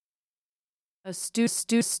A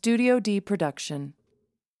Studio D production.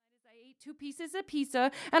 I ate 2 pieces of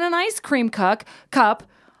pizza and an ice cream cup.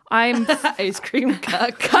 I'm ice cream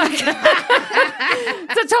cup. It's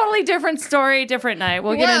a totally different story, different night.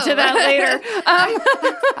 We'll get into that later.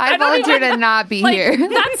 I volunteer to not be here.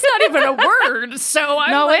 That's not even a word. So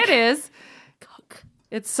I'm No, like, it is.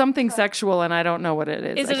 It's something sexual, and I don't know what it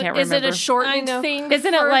is. I can't is remember. it a shortened thing?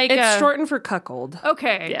 Isn't it like It's shortened for cuckold.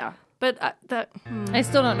 Okay. Yeah. But that I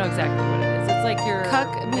still don't know exactly what it is. It's like your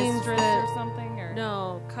Cuck means mistress that- or something. Or...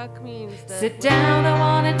 No, cuck means that. Sit down, I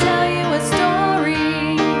want to tell you a story.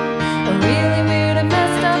 A really weird and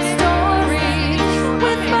messed up story.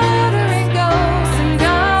 With murder and ghosts and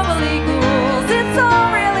gobbledygools. It's all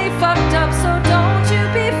really fucked up, so don't you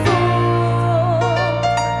be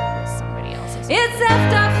fooled. Somebody else's. It's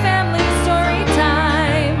effed up family story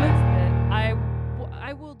time.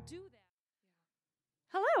 I will do that.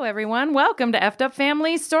 Hello, everyone. Welcome to Effed Up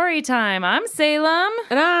Family Story Time. I'm Salem.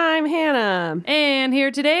 And I'm Hannah. And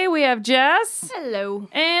here today we have Jess hello.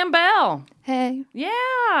 and Belle. Hey. Yeah.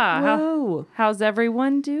 Whoa. How's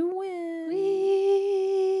everyone doing?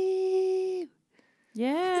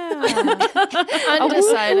 Yeah.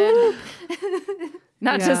 Undecided.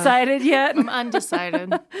 Not Yeah. decided yet. I'm undecided.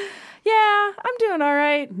 Yeah, I'm doing all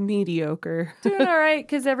right. Mediocre. Doing all right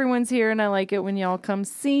because everyone's here and I like it when y'all come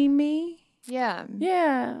see me. Yeah.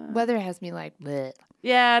 Yeah. Weather has me like, bleh.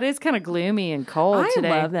 Yeah, it is kind of gloomy and cold I today.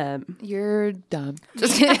 love it. You're dumb.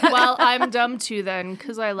 Well, I'm dumb too then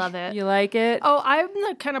because I love it. You like it? Oh, I'm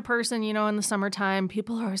the kind of person, in the summertime,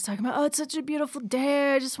 people are always talking about, oh, it's such a beautiful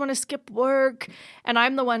day. I just want to skip work. And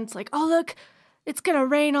I'm the one that's like, oh, look, it's going to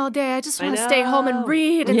rain all day. I just want to stay home and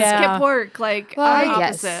read and Yeah. skip work. Like, Well, I'm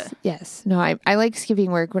yes. opposite. Yes. No, I like skipping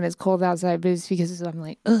work when it's cold outside, but it's because I'm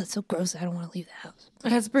like, oh, it's so gross. I don't want to leave the house.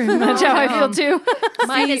 That's pretty much how I feel too.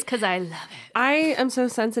 Mine is because I love it. I am so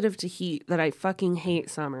sensitive to heat that I fucking hate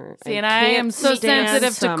summer. See, and I am so stand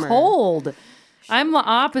sensitive summer. to cold. I'm the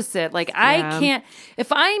opposite. Like, I Yeah. can't,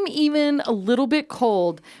 if I'm even a little bit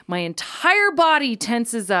cold, my entire body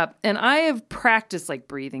tenses up. And I have practiced like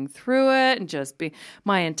breathing through it and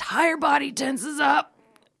my entire body tenses up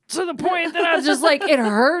to the point that I'm just like, it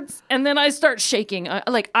hurts. And then I start shaking.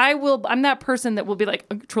 I'm that person that will be like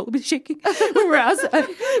uncontrollably shaking when we're outside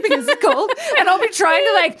because it's cold. And I'll be trying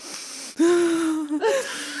to like,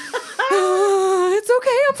 it's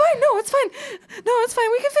okay. I'm fine. No, it's fine. No, it's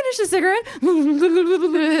fine. We can finish the cigarette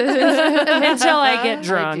until I get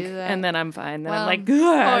drunk, do that. and then I'm fine. Then I'm Well, like,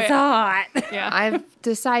 it's hot. Yeah. I've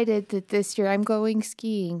decided that this year I'm going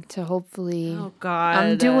skiing to hopefully. Oh, God.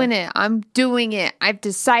 I'm doing it. I'm doing it. I've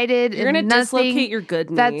decided. You're going to dislocate your good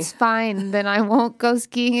knee. That's fine. Then I won't go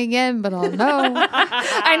skiing again, but I'll know.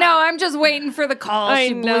 I know. I'm just waiting for the call. I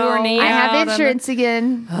She blew her know. knee I out have on the- insurance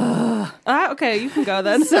again, Okay, you can go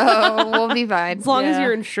then. so we'll be fine. As long as Yeah.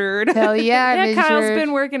 you're insured. Hell yeah, I'm Yeah, Kyle's insured.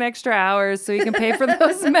 been working extra hours so he can pay for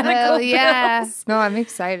those medical Hell yeah. bills. No, I'm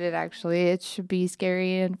excited, actually. It should be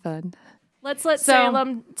scary and fun. Let's let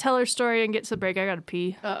Salem tell her story and get to the break. I got to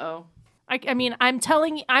pee. Uh-oh. I mean, I'm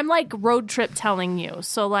like road trip telling you.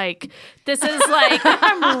 So like, this is like,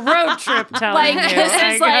 I'm road trip telling like you. this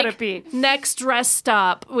I is gotta like pee. next rest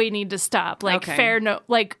stop. We need to stop. Like Okay.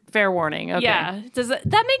 Fair warning. Okay. yeah. Does that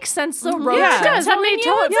make sense though? Road Yeah, trip that telling made you?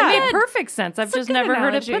 total- It's it made good. perfect sense. I've It's a just good never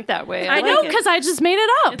heard it analogy. put that way. I know like it. because I just made it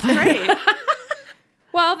up. Great.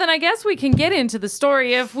 Well, then I guess we can get into the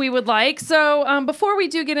story if we would like. So before we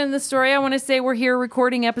do get into the story, I want to say we're here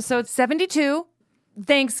recording episode 72.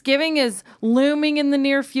 Thanksgiving is looming in the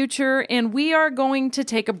near future, and we are going to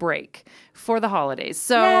take a break for the holidays.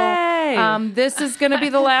 So Yay. this is going to be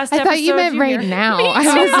the last I episode. thought you meant hear. right now. I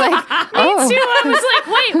was like, oh, Too. I was like,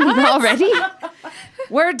 wait, what? already?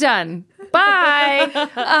 We're done. Bye.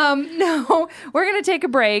 No, we're going to take a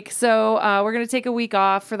break. So we're going to take a week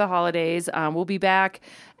off for the holidays. We'll be back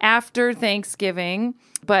after Thanksgiving.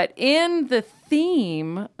 But in the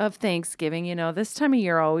theme of Thanksgiving, this time of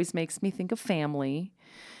year always makes me think of family.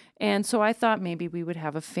 And so I thought maybe we would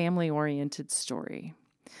have a family-oriented story.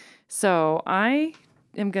 So I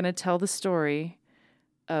am going to tell the story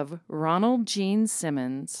of Ronald Gene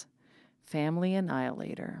Simmons, Family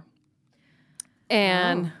Annihilator.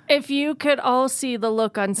 And If you could all see the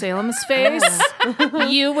look on Salem's face,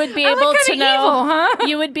 you would be able to know. evil, huh?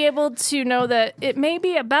 You would be able to know that it may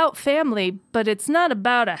be about family, but it's not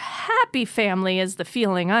about a happy family. Is the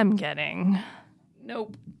feeling I'm getting?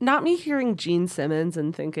 nope. Not me hearing Gene Simmons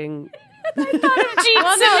and thinking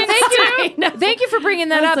Thank you for bringing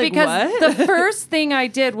that up, like, because what? the first thing I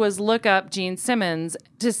did was look up Gene Simmons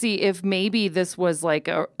to see if maybe this was like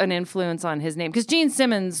an influence on his name. Because Gene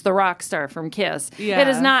Simmons, the rock star from Kiss, it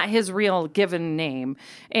is not his real given name.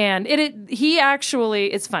 And he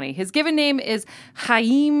actually, it's funny, his given name is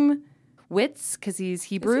Chaim Witz, because he's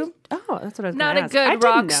Hebrew. Oh, that's what I was Not gonna a ask. I good didn't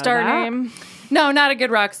rock know star that. name. No, not a good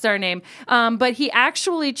rock star name. But he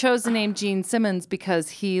actually chose the name Gene Simmons because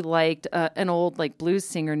he liked an old like blues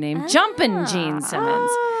singer named Jumpin' Gene Simmons.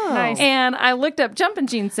 Nice. And I looked up Jumpin'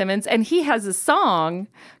 Gene Simmons, and he has a song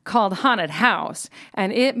called Haunted House.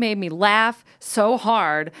 And it made me laugh so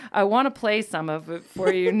hard. I want to play some of it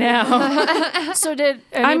for you now. So did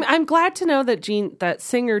I'm glad to know that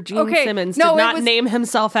singer Gene Okay, Simmons no, did it not was- name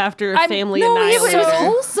himself after a family no, it annihilator. was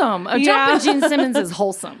wholesome. Jumpin' Gene Simmons is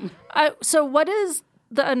wholesome. so what is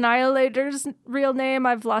the Annihilator's real name?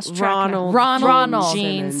 I've lost track. Ronald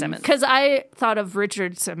Gene Simmons. Because I thought of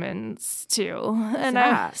Richard Simmons too, and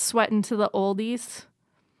I that? sweat into the oldies.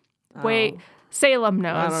 Wait, Salem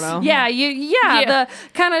knows. I don't know. Yeah, the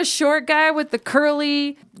kind of short guy with the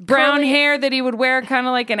curly brown hair that he would wear kind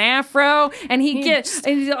of like an afro, and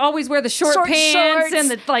he'd always wear the short pants shorts, and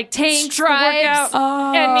the like tanks to work stripes,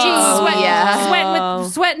 out. and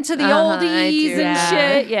And sweating to the oldies do and that.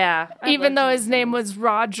 shit. Yeah. even though his name was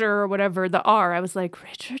Roger or whatever, the R, I was like,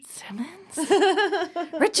 Richard Simmons?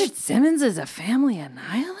 Richard Simmons is a family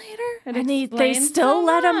annihilator? And they explains still so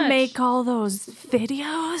let him much. make all those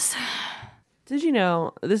videos? Did you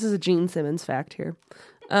know this is a Gene Simmons fact here?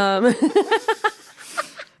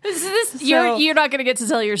 You're not going to get to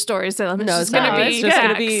tell your story, Salem. It's just going to be it's just going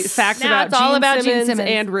to be facts Now about it's all Gene about Gene Simmons Simmons.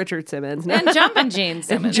 and Richard Simmons. And Jumpin' Gene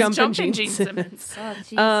Simmons. Jumpin' Gene Simmons.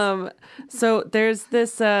 So there's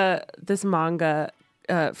this manga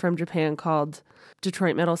from Japan called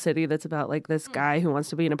Detroit Metal City that's about like this guy who wants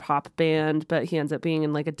to be in a pop band, but he ends up being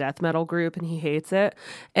in like a death metal group and he hates it.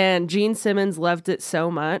 And Gene Simmons loved it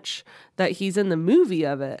so much that he's in the movie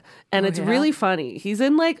of it. And it's really funny. He's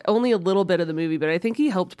in like only a little bit of the movie, but I think he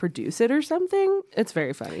helped produce it or something. It's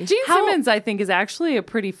very funny. Gene Simmons, I think, is actually a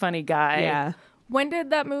pretty funny guy. Yeah. When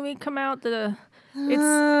did that movie come out? It's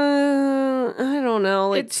I don't know,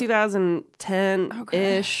 like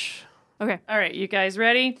 2010-ish. okay. All right, you guys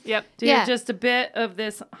ready? Yep. To hear Yeah. just a bit of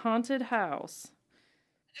this haunted house.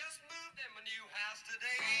 Just moved in my new house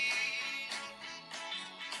today.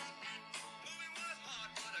 Moving was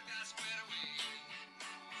hard, but I got squared away.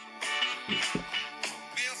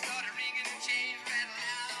 Bills started ringing and change rattled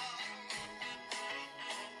out.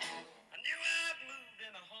 I knew I'd moved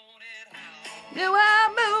in a haunted house. Knew I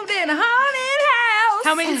moved in a haunted house.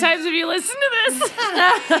 How many times have you listened to this?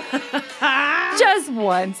 Just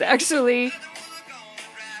once, actually.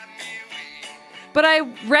 But I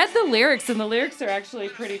read the lyrics, and the lyrics are actually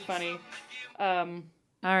pretty funny. All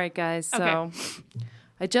right, guys. So Okay.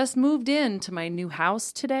 I just moved into my new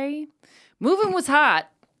house today. Moving was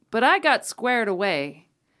hot, but I got squared away.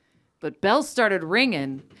 But bells started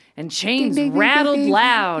ringing, and chains Ding, ding, ding, rattled ding, ding.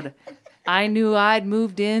 loud. I knew I'd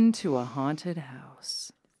moved into a haunted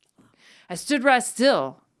house. I stood right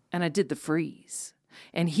still, and I did the freeze.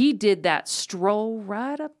 And he did that stroll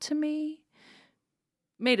right up to me.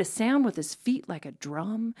 Made a sound with his feet like a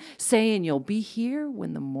drum, saying, "You'll be here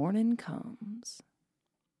when the morning comes."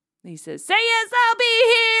 And he says, "Say yes, I'll be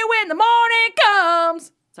here when the morning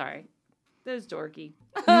comes." Sorry, that was dorky.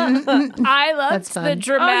 I loved That's fun. the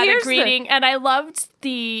dramatic here's the- reading, and I loved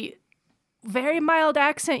the very mild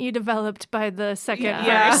accent you developed by the second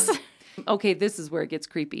verse. Okay, this is where it gets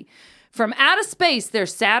creepy. From outer space there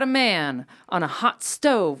sat a man on a hot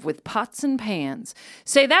stove with pots and pans.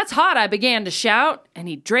 "Say, that's hot," I began to shout, and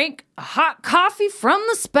he drank a hot coffee from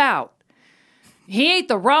the spout. He ate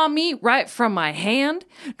the raw meat right from my hand,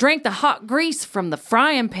 drank the hot grease from the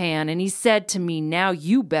frying pan, and he said to me, "Now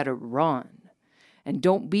you better run, and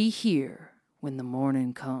don't be here when the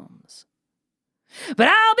morning comes." But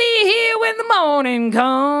I'll be here when the morning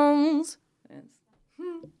comes.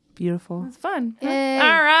 Beautiful. It's fun. Yay.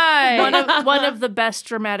 All right. One of the best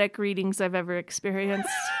dramatic readings I've ever experienced.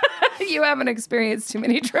 You haven't experienced too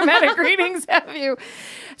many dramatic readings, have you?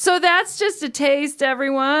 So that's just a taste,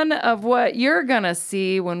 everyone, of what you're going to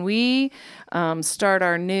see when we start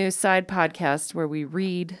our new side podcast where we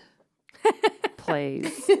read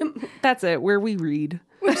plays. That's it, where we read.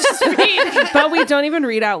 But we don't even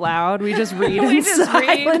read out loud. We just read in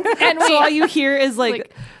silence. And So all you hear is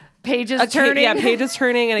like Pages turning. Yeah, pages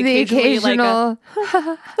turning and The occasionally occasional.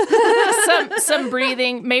 some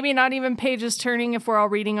breathing, maybe not even pages turning if we're all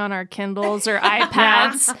reading on our Kindles or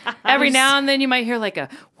iPads. Every now and then you might hear like a,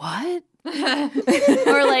 what?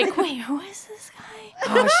 Or like, wait, who is this guy?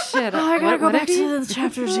 Oh, shit. I gotta go What back did he- to the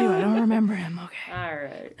chapter 2. I don't remember him. Okay. All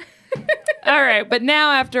right. All right. But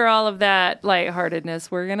now, after all of that lightheartedness,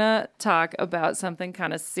 we're going to talk about something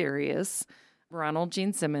kind of serious. Ronald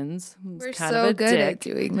Gene Simmons. We're kind so of a good at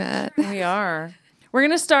dick. doing that. We are. We're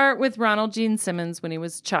going to start with Ronald Gene Simmons when he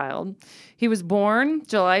was a child. He was born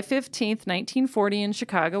July 15th, 1940 in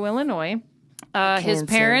Chicago, Illinois. His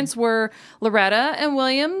parents were Loretta and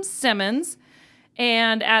William Simmons.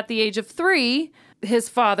 And at the age of 3, his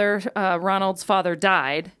father, Ronald's father,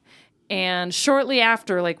 died. And shortly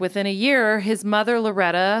after, like within a year, his mother,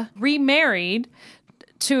 Loretta, remarried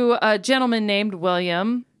to a gentleman named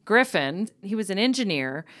William Griffin. He was an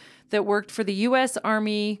engineer that worked for the U.S.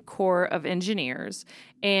 Army Corps of Engineers.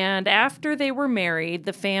 And after they were married,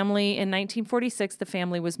 the family, in 1946, the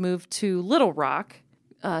family was moved to Little Rock,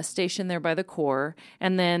 stationed there by the Corps.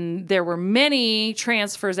 And then there were many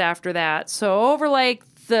transfers after that. So over like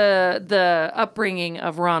the upbringing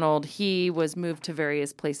of Ronald, he was moved to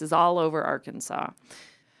various places all over Arkansas.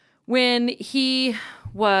 When he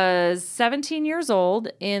was 17 years old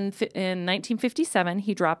in 1957,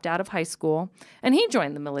 he dropped out of high school and he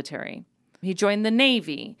joined the military. He joined the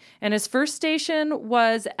Navy, and his first station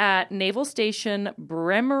was at Naval Station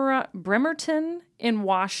Bremerton in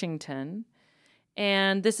Washington.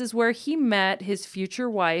 And this is where he met his future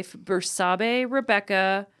wife, Bersabe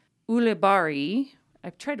Rebecca Ulibarri.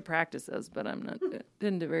 I've tried to practice this, but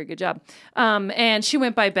didn't do a very good job. And she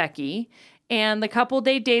went by Becky. And the couple,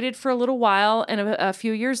 they dated for a little while, and a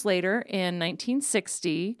few years later, in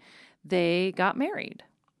 1960, they got married.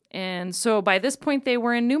 And so by this point, they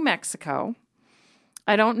were in New Mexico.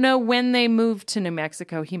 I don't know when they moved to New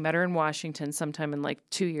Mexico. He met her in Washington sometime in like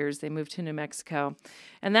 2 years. They moved to New Mexico.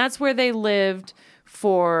 And that's where they lived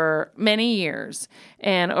for many years.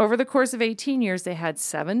 And over the course of 18 years, they had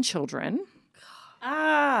 7 children.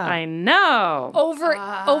 I know.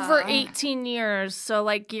 Over 18 years. So,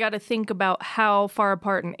 like, you got to think about how far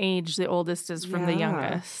apart in age the oldest is from the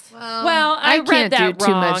youngest. Well, I read can't that do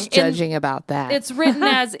too wrong. much judging about that. It's written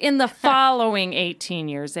as in the following 18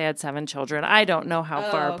 years, they had 7 children. I don't know how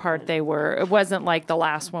far apart they were. It wasn't like the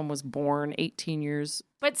last one was born 18 years.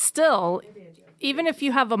 But still, even if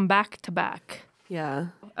you have them back to back. Yeah.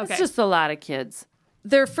 It's just a lot of kids.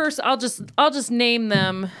 Their first, I'll just name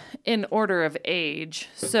them in order of age.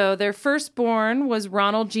 So their firstborn was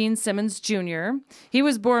Ronald Gene Simmons Jr. He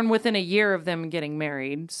was born within a year of them getting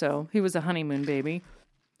married, so he was a honeymoon baby,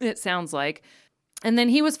 it sounds like. And then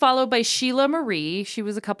he was followed by Sheila Marie. She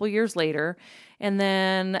was a couple years later. And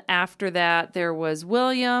then after that, there was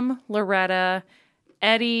William, Loretta,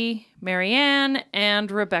 Eddie, Marianne, and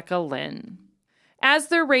Rebecca Lynn. As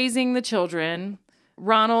they're raising the children,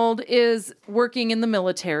 Ronald is working in the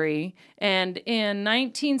military, and in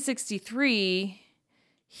 1963,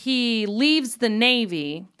 he leaves the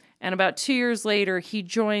Navy, and about 2 years later, he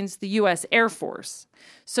joins the U.S. Air Force.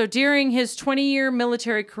 So during his 20-year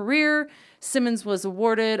military career, Simmons was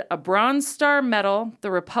awarded a Bronze Star Medal, the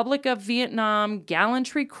Republic of Vietnam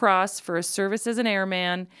Gallantry Cross for his service as an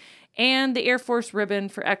airman, and the Air Force Ribbon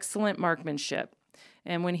for excellent marksmanship.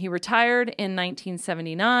 And when he retired in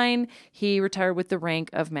 1979, he retired with the rank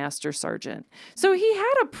of Master Sergeant. So he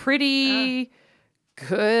had a pretty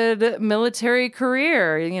good military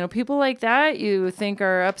career. You know, people like that you think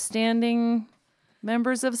are upstanding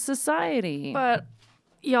members of society. But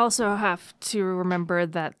you also have to remember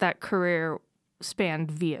that that career spanned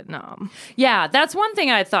Vietnam. Yeah, that's one thing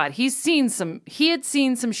I thought. He had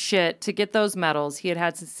seen some shit to get those medals. He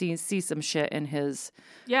had to see some shit in his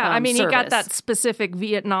Yeah, I mean, he got service. that specific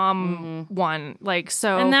Vietnam one. Like,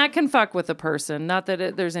 so. And that can fuck with a person. Not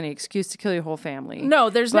that there's any excuse to kill your whole family. No,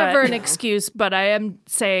 there's But- never an excuse, but I am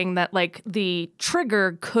saying that, like, the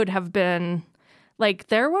trigger could have been, like,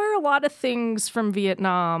 there were a lot of things from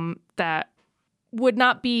Vietnam that would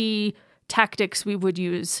not be tactics we would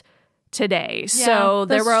use today. So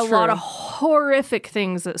there that's were a lot true. of horrific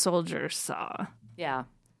things that soldiers saw. Yeah,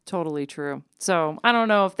 totally true. So I don't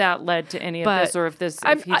know if that led to any of But this or if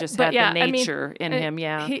he just had the nature in him.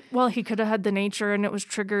 Yeah. He could have had the nature and it was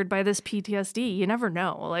triggered by this PTSD. You never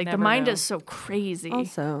know. Like, Never the mind know. is so crazy.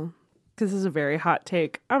 Also, because this is a very hot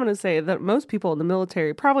take, I'm going to say that most people in the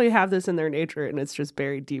military probably have this in their nature and it's just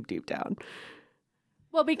buried deep, deep down.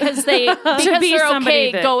 Well, because they're somebody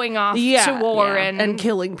okay that- going off to war and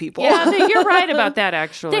killing people. Yeah, you're right about that,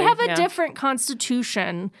 actually. they have a Yeah. different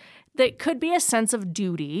constitution that could be a sense of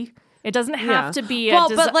duty. It doesn't have to be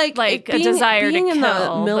well, a but like a being, desire being to in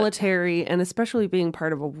kill. the military and especially being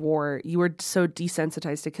part of a war, you are so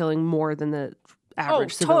desensitized to killing more than the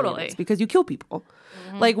average civilian totally. is because you kill people.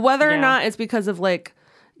 Like whether or Yeah. not it's because of like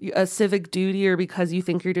a civic duty or because you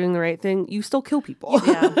think you're doing the right thing, you still kill people.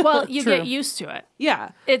 Yeah. Well, you get used to it.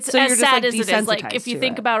 Yeah. It's So you're as just, sad like, as it is. Like desensitized if you to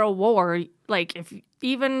think it. about a war, like if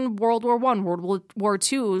even World War I, World War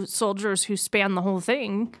II, soldiers who span the whole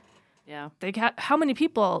thing, Yeah. how many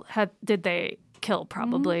people did they kill?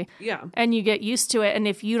 Probably. Yeah. And you get used to it. And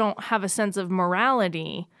if you don't have a sense of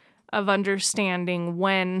morality, of understanding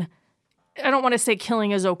when, I don't want to say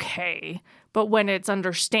killing is okay, but when it's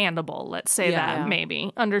understandable, let's say that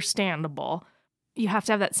maybe understandable, you have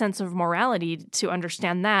to have that sense of morality to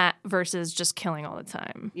understand that versus just killing all the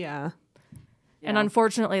time. Yeah. And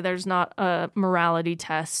unfortunately, there's not a morality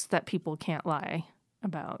test that people can't lie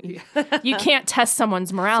about. You can't test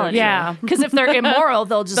someone's morality. Yeah. Because if they're immoral,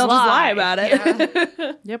 they'll just lie. about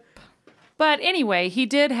it. Yep. But anyway, he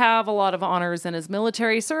did have a lot of honors in his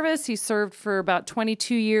military service. He served for about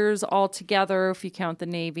 22 years altogether, if you count the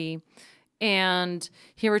Navy. And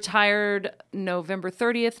he retired November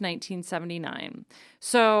 30th, 1979.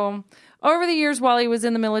 So over the years while he was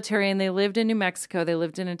in the military and they lived in New Mexico, they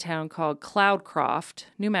lived in a town called Cloudcroft,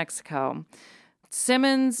 New Mexico.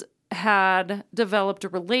 Simmons had developed a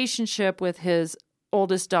relationship with his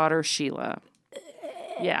oldest daughter, Sheila.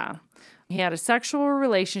 Yeah. He had a sexual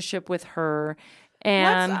relationship with her.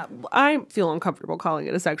 And I feel uncomfortable calling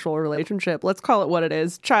it a sexual relationship. Let's call it what it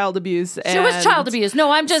is: child abuse. it was child abuse.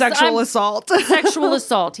 No, I'm just sexual assault. Sexual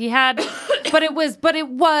assault. He had, but it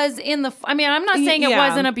was in the. I mean, I'm not saying it Yeah.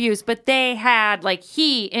 wasn't abuse, but they had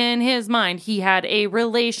in his mind, he had a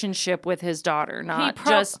relationship with his daughter, not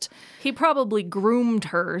just. He probably groomed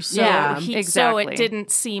her, so Yeah, so exactly. it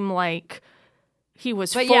didn't seem like he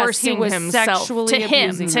was But yes, forcing he was himself sexually to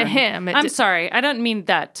him. abusing To her. him, I'm sorry, I don't mean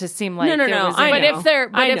that to seem like No. there was I any- But know. if they're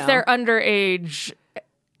I if know. they're underage,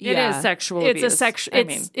 it is sexual it's abuse. a sexual. I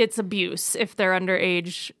mean, It's abuse if they're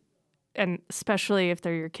underage, and especially if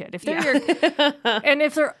they're your kid. If they're and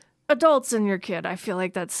if they're adults and your kid, I feel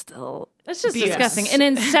like that's still. it's just abuse. disgusting. An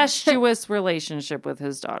incestuous relationship with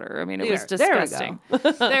his daughter. I mean, it was There we go. disgusting.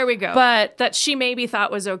 There we go. But that she maybe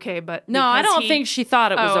thought was okay, but no, I because don't think she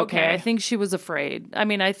thought it was Oh, okay. okay. I think she was afraid. I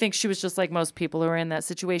mean, I think she was just like most people who are in that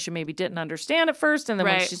situation, maybe didn't understand at first. And then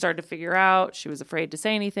when Right. she started to figure out, she was afraid to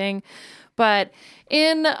say anything. But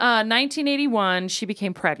in 1981, she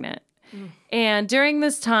became pregnant. And during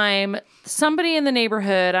this time, somebody in the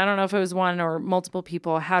neighborhood, I don't know if it was one or multiple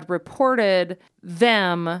people, had reported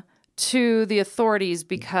them to the authorities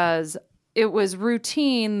because it was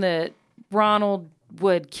routine that Ronald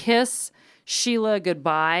would kiss Sheila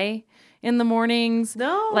goodbye in the mornings.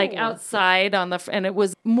 No. Like outside on the, and it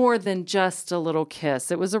was more than just a little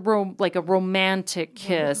kiss. It was a romantic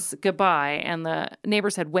kiss goodbye. And the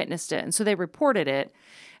neighbors had witnessed it. And so they reported it.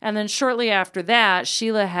 And then shortly after that,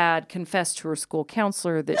 Sheila had confessed to her school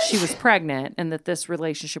counselor that she was pregnant and that this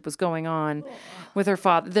relationship was going on with her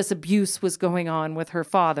father. This abuse was going on with her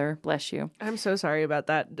father. Bless you. I'm so sorry about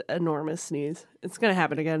that enormous sneeze. It's going to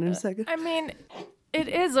happen again in a second. I mean, it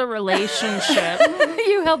is a relationship.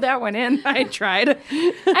 You held that one in. I tried.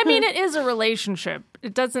 I mean, it is a relationship.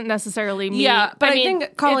 It doesn't necessarily mean. Yeah, but I mean,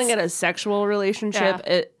 think calling it's- it a sexual relationship,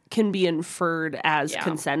 Yeah. it can be inferred as Yeah.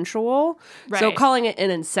 consensual. So Right. calling it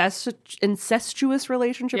an incestuous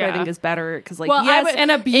relationship, I Yeah. think, is better because, like, Well, yes, An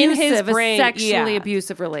in his abusive, brain, a sexually yeah.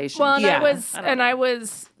 abusive relationship. Well, and Yeah. I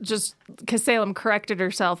was just because Salem corrected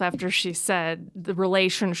herself after she said the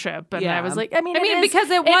relationship, and Yeah. I was like, I mean, because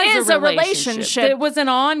it was a a relationship. relationship. It was an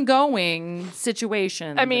ongoing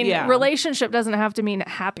situation. I mean, Yeah. relationship doesn't have to mean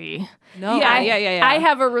happy. No. Yeah, yeah. I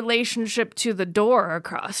have a relationship to the door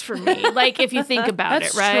across from me. Like if you think about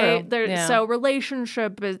That's it, right? true. Yeah. So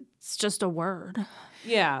relationship is just a word.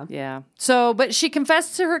 Yeah. Yeah. So, but she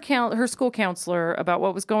confessed to her school counselor about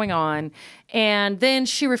what was going on, and then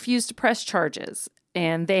she refused to press charges,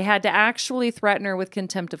 and they had to actually threaten her with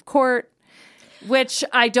contempt of court, which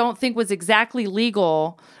I don't think was exactly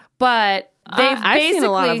legal, but they I've seen a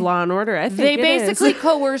lot of Law and Order. I think they it basically is.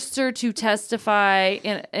 coerced her to testify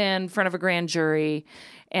in front of a grand jury,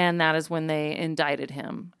 and that is when they indicted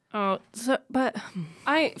him. Oh, so but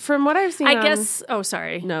from what I've seen, I guess. Oh,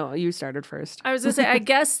 sorry. No, you started first. I was gonna say. I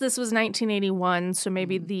guess this was 1981, so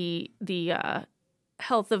maybe the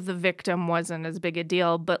health of the victim wasn't as big a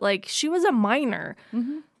deal. But like, she was a minor.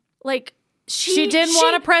 Like She didn't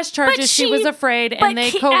want to press charges. but She was afraid, but and they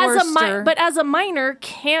as coerced her. But as a minor,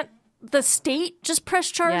 can't the state just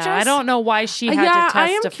pressed charges? Yeah, I don't know why she had to testify. I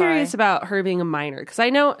am curious about her being a minor because I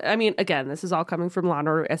know. I mean, again, this is all coming from Law and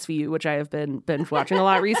Order SVU, which I have been binge watching a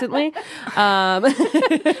lot recently. Well,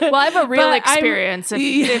 I have a real experience.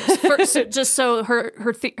 Just so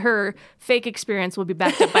her fake experience will be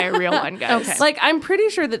backed up by a real one, guys. Okay. Like, I'm pretty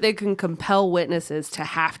sure that they can compel witnesses to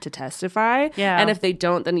have to testify. Yeah. And if they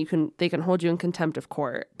don't, then they can hold you in contempt of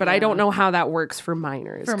court. But I don't know how that works for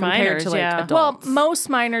minors compared minors, to like yeah. adults. Well, most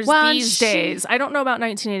minors Well, these days, I don't know about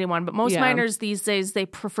 1981, but most Yeah. minors these days, they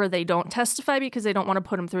prefer they don't testify because they don't want to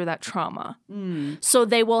put them through that trauma. So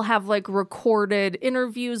they will have like recorded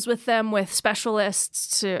interviews with them with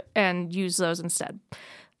specialists and use those instead.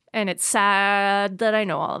 And it's sad that I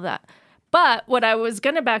know all of that. But what I was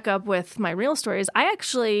going to back up with my real story is I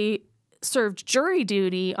actually served jury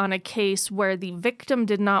duty on a case where the victim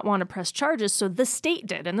did not want to press charges, so the state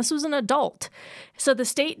did, and this was an adult. So the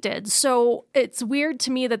state did. So it's weird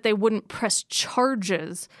to me that they wouldn't press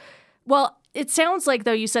charges. Well, it sounds like,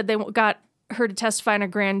 though, you said they got her to testify in a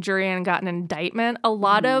grand jury and got an indictment. A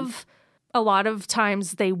lot of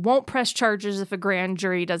times they won't press charges if a grand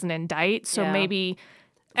jury doesn't indict. So Yeah. maybe...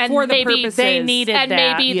 And For the maybe purposes. they needed and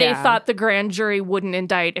that. maybe they Yeah. thought the grand jury wouldn't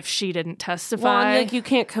indict if she didn't Well, testify. and like you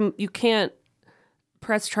can't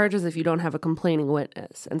press charges if you don't have a complaining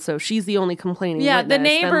witness, and so she's the only complaining. Yeah, witness, the then,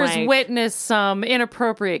 neighbors like, witnessed some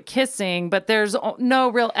inappropriate kissing, but there's no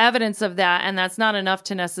real evidence of that, and that's not enough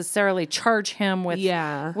to necessarily charge him with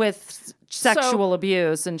Yeah. with sexual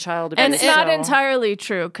abuse and child abuse. and it's not So- entirely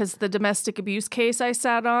true because the domestic abuse case I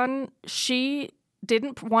sat on, she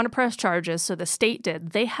didn't want to press charges, so the state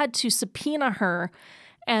did. They had to subpoena her,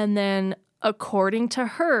 and then according to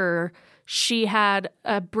her, she had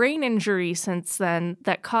a brain injury since then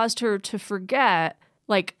that caused her to forget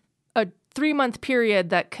like a 3-month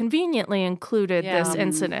period that conveniently included this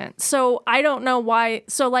incident. So I don't know why.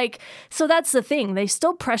 So that's the thing. They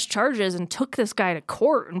still pressed charges and took this guy to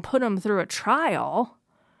court and put him through a trial.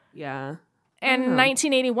 Yeah. And in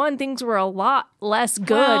 1981, things were a lot less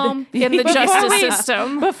good Well, in the justice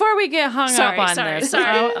system. Before we get hung Sorry, up on sorry, this,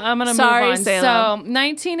 sorry. I'm going to move Sorry, on. Salem. So,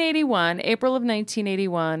 1981, April of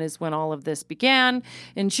 1981 is when all of this began.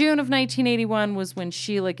 In June of 1981 was when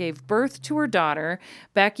Sheila gave birth to her daughter.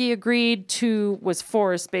 Becky was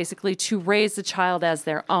forced basically to raise the child as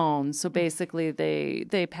their own. So basically,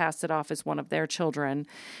 they passed it off as one of their children.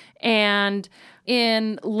 And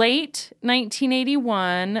in late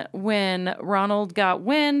 1981, when Ronald got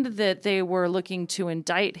wind that they were looking to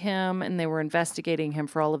indict him and they were investigating him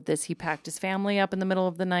for all of this, he packed his family up in the middle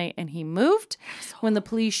of the night and he moved. When the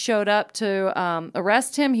police showed up to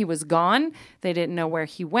arrest him, he was gone. They didn't know where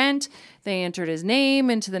he went. They entered his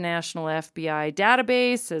name into the National FBI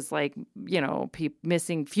database as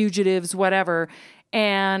missing fugitives, whatever.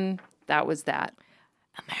 And that was that.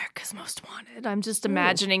 America's Most Wanted. I'm just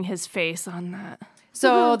imagining his face on that.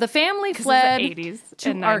 So the family fled 80s to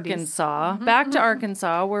and 90s. Arkansas, back to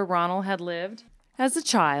Arkansas, where Ronald had lived as a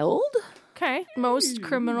child. Okay. Most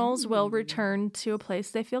criminals will return to a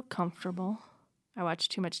place they feel comfortable. I watch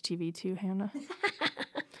too much TV too, Hannah.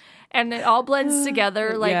 And it all blends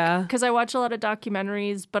together, Yeah. because I watch a lot of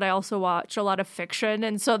documentaries, but I also watch a lot of fiction.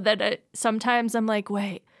 And so that sometimes I'm like,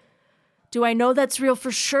 wait, do I know that's real for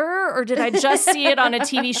sure? Or did I just see it on a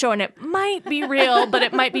TV show and it might be real, but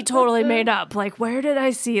it might be totally made up? Like, where did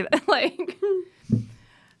I see that?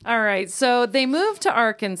 All right, so they moved to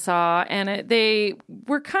Arkansas, and they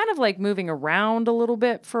were kind of like moving around a little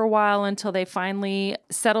bit for a while until they finally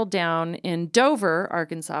settled down in Dover,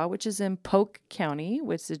 Arkansas, which is in Polk County,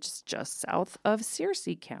 which is just south of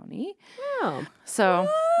Searcy County. Oh. So,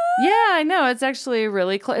 yeah, I know. It's actually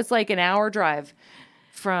really close. It's like an hour drive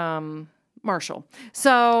from Marshall.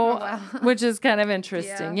 So, which is kind of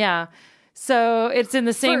interesting. Yeah. So it's in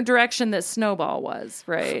the same direction that Snowball was,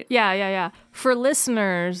 right? Yeah. For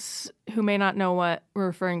listeners who may not know what we're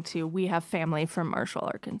referring to, we have family from Marshall,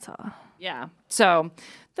 Arkansas. Yeah. So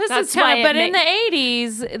That's is kind why of, it but in the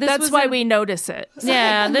 80s, That's why we notice it.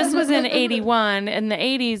 Yeah, this was in 81. In the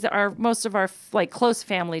 80s, most of our close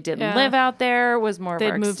family didn't live out there. It was more of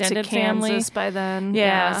our They'd moved to extended Kansas family. by then.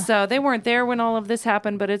 Yeah, so they weren't there when all of this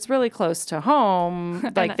happened, but it's really close to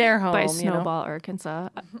home, like their home. By you know? Snowball, Arkansas.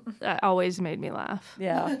 That always made me laugh.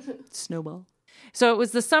 Yeah. Snowball. So it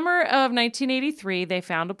was the summer of 1983. They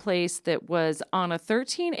found a place that was on a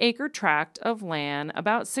 13-acre tract of land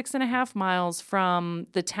about 6.5 miles from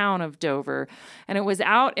the town of Dover. And it was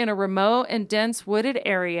out in a remote and dense wooded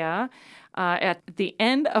area at the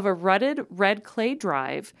end of a rutted red clay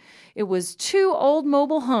drive. It was 2 old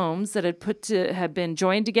mobile homes that had been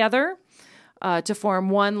joined together. to form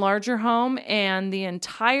one larger home, and the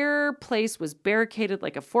entire place was barricaded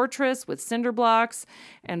like a fortress with cinder blocks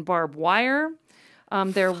and barbed wire.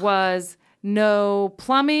 There was no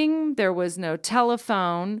plumbing. There was no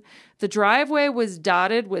telephone. The driveway was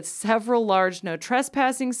dotted with several large no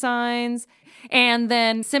trespassing signs. And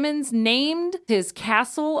then Simmons named his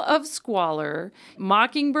castle of squalor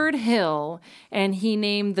Mockingbird Hill, and he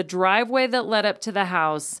named the driveway that led up to the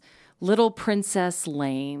house Little Princess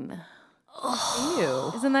Lane.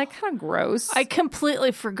 Ew. Isn't that kind of gross? I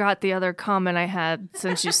completely forgot the other comment I had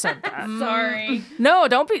since you said that. Sorry. No,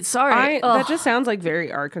 don't be sorry. That just sounds like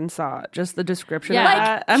very Arkansas. Just the description Yeah. of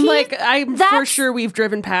that. I'm for that's- sure we've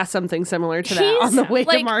driven past something similar to that on the way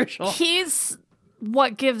to Marshall. He's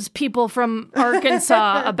what gives people from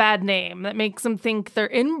Arkansas a bad name that makes them think they're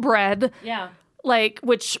inbred. Yeah.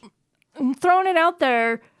 Which, throwing it out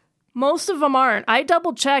there, most of them aren't. I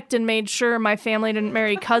double checked and made sure my family didn't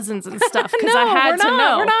marry cousins and stuff because I had to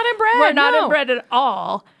know. We're not inbred. We're not no. inbred at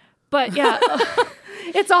all. But yeah,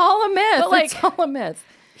 It's all a myth. But, It's all a myth.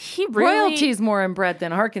 he really. Royalty's more inbred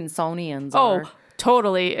than Arkansanians Oh, are.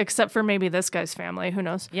 totally. Except for maybe this guy's family. Who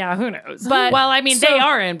knows? Yeah, who knows? But- well, I mean, so- they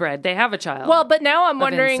are inbred. They have a child. Well, but now I'm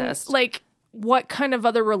wondering, incest. what kind of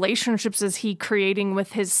other relationships is he creating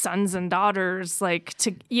with his sons and daughters?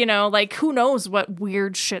 Who knows what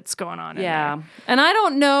weird shit's going on in yeah. there. And I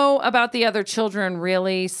don't know about the other children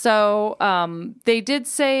really. So they did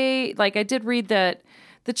say, I did read that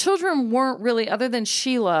the children weren't really, other than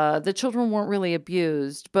Sheila, the children weren't really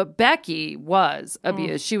abused. But Becky was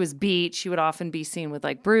abused. She was beat. She would often be seen with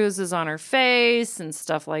bruises on her face and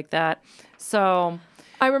stuff like that. So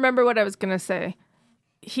I remember what I was going to say.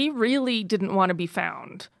 He really didn't want to be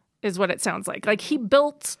found, is what it sounds like. He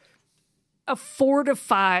built a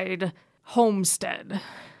fortified homestead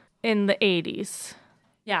in the 80s.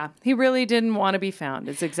 yeah, he really didn't want to be found.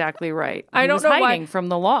 It's exactly right. I He don't was know why- hiding from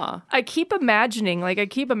the law. I keep imagining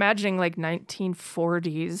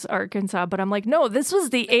 1940s Arkansas, but I'm like, no, this was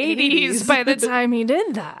the 80s by the time he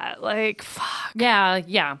did that. Fuck.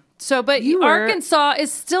 Yeah. So, but You were Arkansas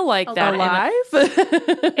is still like that. Alive?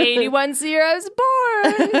 81's the year I was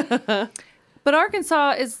born. But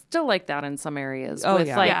Arkansas is still like that in some areas Oh, with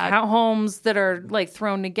yeah. Yeah. homes that are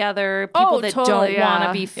thrown together, people Oh, that totally, don't want yeah.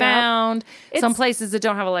 to be Yep. found, some It's- places that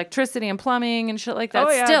don't have electricity and plumbing and shit like that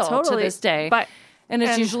Oh, yeah, still totally. to this day. But- and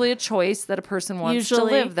it's and usually a choice that a person wants to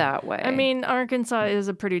Usually- live that way. I mean, Arkansas is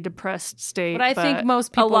a pretty depressed state. but I think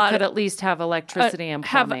most people could at least have electricity and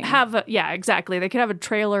plumbing. Yeah, exactly. They could have a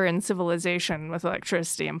trailer in civilization with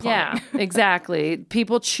electricity and plumbing. Yeah, exactly.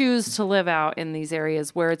 People choose to live out in these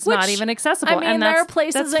areas where it's not Which, even accessible. I mean, and there that's, are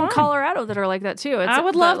places that's in fine. Colorado that are like that too. I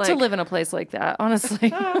would love to live in a place like that,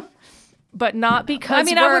 honestly. but not because I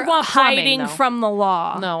mean, I we're would want plumbing, hiding though. from the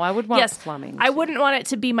law. No, I would want yes, plumbing. I wouldn't want it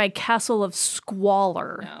to be my castle of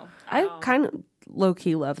squalor. I kind of low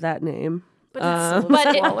key love that name. But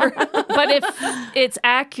if it's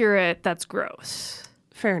accurate, that's gross,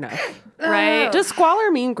 Fair enough. right? Does squalor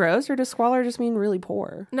mean gross, or does squalor just mean really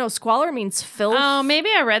poor? No, squalor means filth. Oh, maybe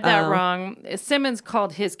I read that wrong. Simmons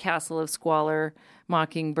called his castle of squalor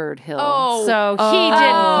Mockingbird Hill. Oh. So he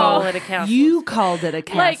didn't call it a castle. You called it a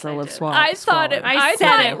castle of squalor. I thought it. I said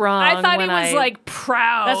thought it wrong I thought he when was I-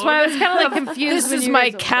 proud. That's why I was kind of confused. This when is you my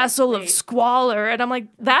guys were like, castle of wait. squalor, and I'm like,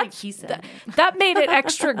 that. he said that made it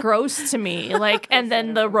extra gross to me. And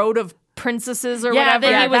then the road of princesses or Yeah, whatever.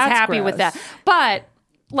 then he was that's happy with gross. that. But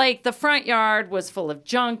the front yard was full of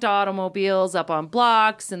junked automobiles up on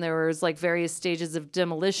blocks, and there was various stages of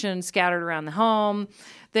demolition scattered around the home.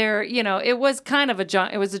 There, it was kind of a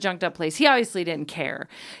junked up place. He obviously didn't care.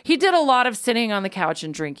 He did a lot of sitting on the couch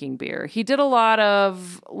and drinking beer. He did a lot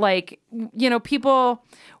of people.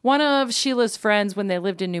 One of Sheila's friends, when they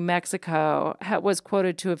lived in New Mexico, was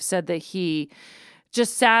quoted to have said that he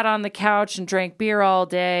just sat on the couch and drank beer all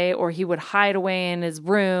day, or he would hide away in his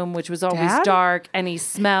room, which was always Dad? dark, and he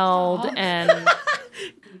smelled and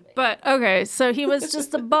But okay, so he was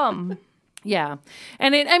just a bum. yeah.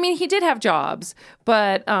 And he did have jobs,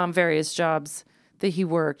 but various jobs that he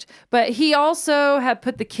worked. But he also had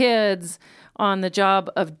put the kids on the job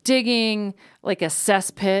of digging a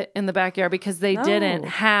cesspit in the backyard because they didn't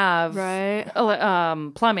have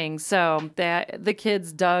plumbing. So the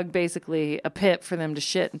kids dug basically a pit for them to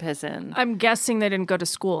shit and piss in. I'm guessing they didn't go to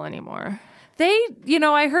school anymore. They,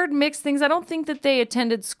 I heard mixed things. I don't think that they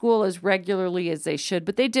attended school as regularly as they should,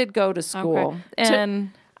 but they did go to school. Okay.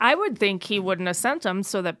 And I would think he wouldn't have sent them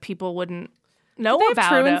so that people wouldn't know They have about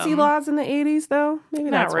truancy him. laws in the 80s, though.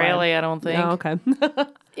 Maybe not that's why. really, I don't think. Oh, okay.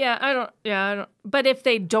 Yeah, I don't. But if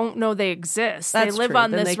they don't know they exist, That's they live true,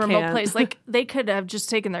 on then this they remote can't. place. They could have just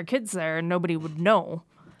taken their kids there and nobody would know.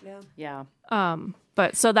 Yeah.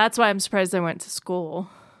 But so that's why I'm surprised they went to school.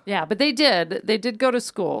 Yeah, but they did. They did go to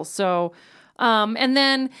school. So, and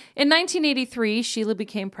then in 1983, Sheila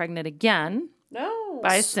became pregnant again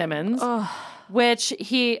by Simmons, which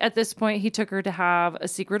at this point, he took her to have a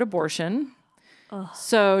secret abortion.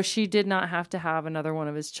 So she did not have to have another one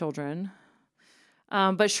of his children.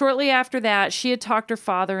 But shortly after that, she had talked her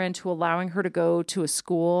father into allowing her to go to a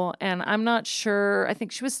school. And I'm not sure, I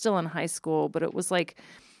think she was still in high school, but it was like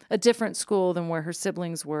a different school than where her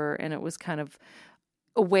siblings were. And it was kind of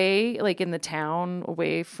away, like in the town,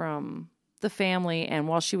 away from the family. And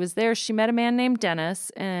while she was there, she met a man named Dennis,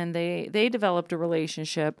 and they developed a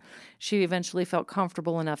relationship. She eventually felt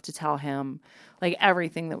comfortable enough to tell him like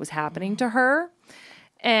everything that was happening to her.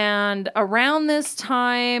 And around this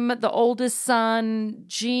time, the oldest son,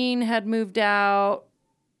 Gene, had moved out.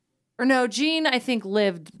 Or no, Gene, I think,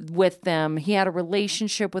 lived with them. He had a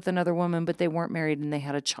relationship with another woman, but they weren't married and they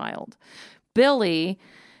had a child. Billy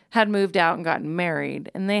had moved out and gotten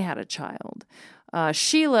married, and they had a child.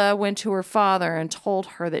 Sheila went to her father and told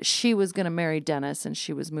her that she was going to marry Dennis and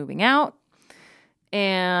she was moving out.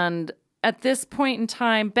 And at this point in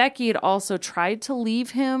time, Becky had also tried to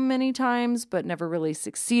leave him many times, but never really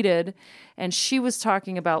succeeded. And she was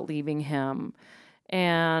talking about leaving him.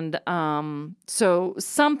 And so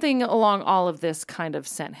something along all of this kind of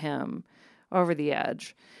sent him over the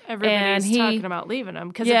edge. Everybody's talking about leaving him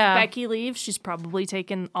because if Becky leaves, she's probably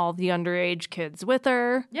taken all the underage kids with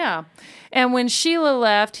her. Yeah. And when Sheila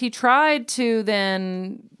left, he tried to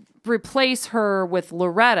then replace her with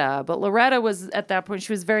Loretta, but Loretta was at that point,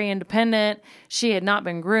 she was very independent. She had not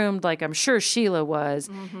been groomed like I'm sure Sheila was,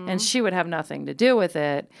 and she would have nothing to do with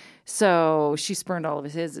it. So she spurned all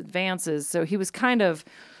of his advances. So he was kind of,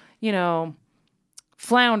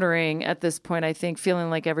 floundering at this point, I think, feeling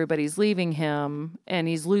like everybody's leaving him and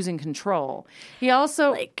he's losing control. He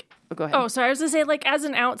also go ahead. Oh, sorry. I was going to say, as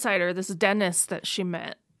an outsider, this Dennis that she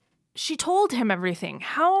met, she told him everything.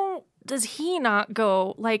 How does he not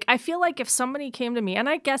go? I feel like if somebody came to me, and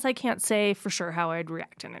I guess I can't say for sure how I'd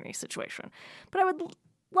react in any situation, but I would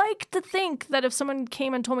like to think that if someone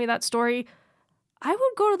came and told me that story, I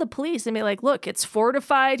would go to the police and be like, look, it's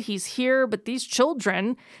fortified. He's here. But these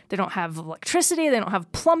children, they don't have electricity. They don't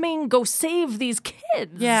have plumbing. Go save these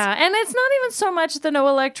kids. Yeah. And it's not even so much the no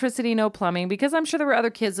electricity, no plumbing, because I'm sure there were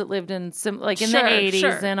other kids that lived in in the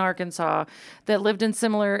 80s in Arkansas that lived in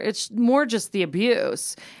similar. It's more just the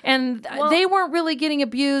abuse. And they weren't really getting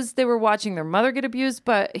abused. They were watching their mother get abused.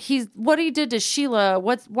 But what he did to Sheila,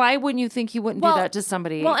 why wouldn't you think he wouldn't do that to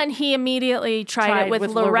somebody? Well, and he immediately tried it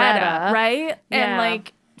with Loretta, right? Yeah. And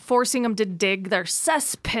forcing them to dig their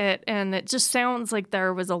cesspit, and it just sounds like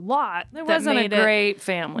there was a lot. It wasn't a great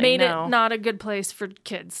family. Made it not a good place for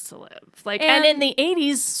kids to live. And in the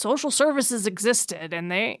 80s, social services existed,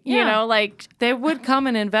 and they, they would come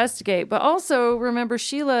and investigate. But also, remember,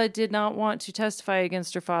 Sheila did not want to testify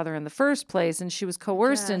against her father in the first place, and she was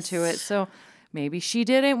coerced into it. So maybe she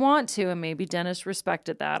didn't want to, and maybe Dennis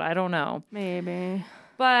respected that. I don't know. Maybe.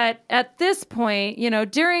 But at this point,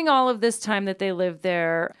 during all of this time that they lived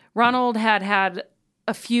there, Ronald had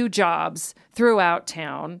a few jobs throughout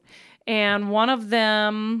town. And one of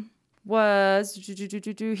them was,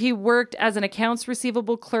 he worked as an accounts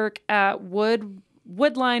receivable clerk at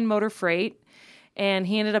Woodline Motor Freight. And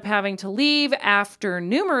he ended up having to leave after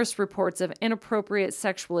numerous reports of inappropriate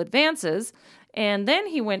sexual advances. And then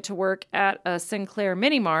he went to work at a Sinclair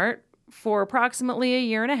Mini Mart for approximately a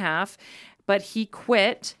year and a half. But he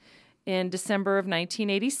quit in December of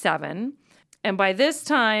 1987. And by this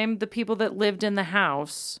time, the people that lived in the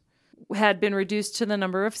house had been reduced to the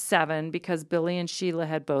number of 7 because Billy and Sheila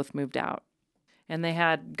had both moved out. And they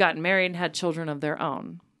had gotten married and had children of their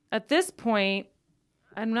own. At this point,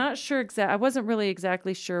 I'm not sure I wasn't really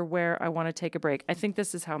exactly sure where I want to take a break. I think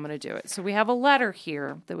this is how I'm going to do it. So we have a letter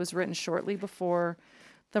here that was written shortly before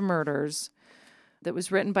the murders, that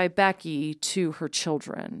was written by Becky to her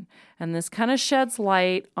children. And this kind of sheds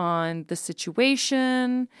light on the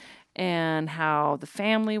situation and how the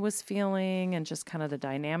family was feeling and just kind of the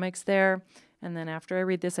dynamics there. And then after I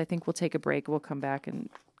read this, I think we'll take a break. We'll come back and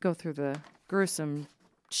go through the gruesome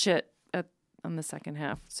shit on the second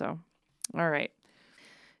half. So, all right.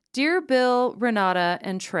 Dear Bill, Renata,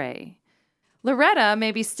 and Trey, Loretta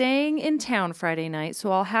may be staying in town Friday night,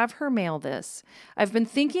 so I'll have her mail this. I've been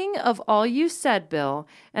thinking of all you said, Bill,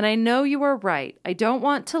 and I know you are right. I don't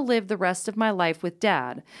want to live the rest of my life with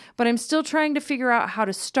Dad, but I'm still trying to figure out how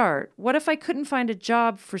to start. What if I couldn't find a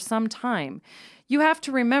job for some time? You have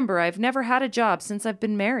to remember I've never had a job since I've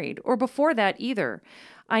been married, or before that either.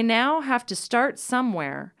 I now have to start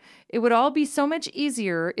somewhere. It would all be so much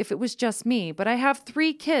easier if it was just me, but I have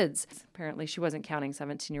 3 kids. Apparently, she wasn't counting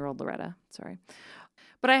 17-year-old Loretta. Sorry.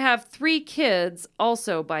 But I have 3 kids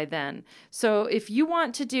also by then. So if you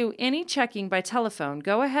want to do any checking by telephone,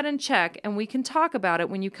 go ahead and check, and we can talk about it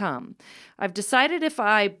when you come. I've decided if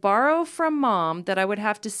I borrow from Mom that I would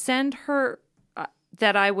have to send her,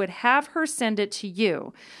 that I would have her send it to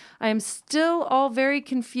you. I am still all very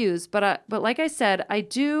confused, but like I said, I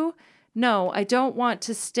do know I don't want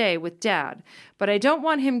to stay with Dad, but I don't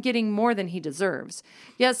want him getting more than he deserves.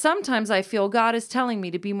 Yet sometimes I feel God is telling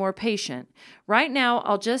me to be more patient. Right now,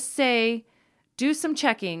 I'll just say, do some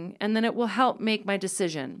checking, and then it will help make my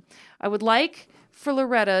decision. I would like for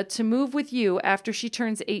Loretta to move with you after she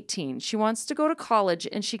turns 18. She wants to go to college,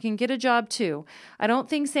 and she can get a job too. I don't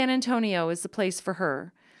think San Antonio is the place for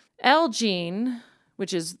her. L. Jean,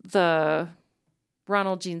 which is the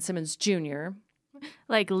Ronald Gene Simmons Jr.,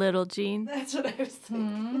 Like little Jean. That's what I was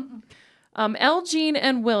thinking. El Jean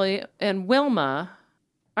and Wilma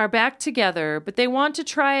are back together, but they want to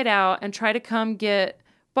try it out and try to come get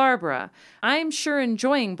Barbara. I'm sure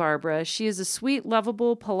enjoying Barbara. She is a sweet,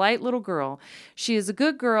 lovable, polite little girl. She is a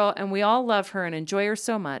good girl, and we all love her and enjoy her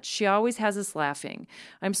so much. She always has us laughing.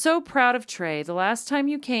 I'm so proud of Trey. The last time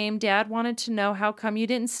you came, Dad wanted to know how come you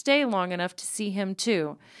didn't stay long enough to see him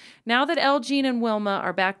too. Now that El Jean and Wilma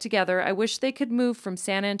are back together, I wish they could move from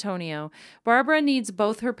San Antonio. Barbara needs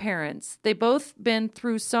both her parents. They both been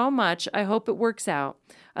through so much. I hope it works out.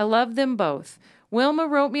 I love them both. Wilma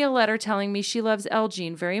wrote me a letter telling me she loves El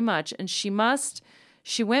Jean very much, and she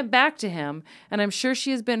went back to him, and I'm sure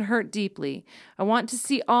she has been hurt deeply. I want to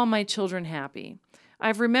see all my children happy.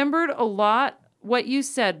 I've remembered a lot what you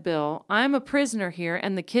said, Bill. I'm a prisoner here,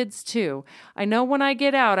 and the kids too. I know when I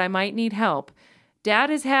get out I might need help. Dad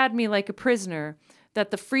has had me like a prisoner,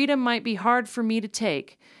 that the freedom might be hard for me to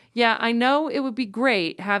take. Yeah, I know it would be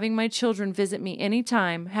great having my children visit me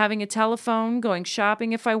anytime, having a telephone, going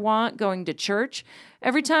shopping if I want, going to church.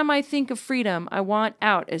 Every time I think of freedom, I want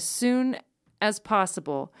out as soon as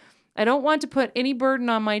possible. I don't want to put any burden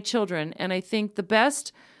on my children, and I think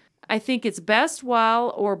it's best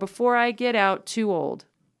while or before I get out too old.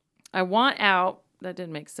 I want out. That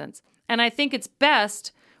didn't make sense. And I think it's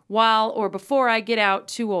best while or before I get out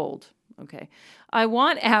too old. Okay. I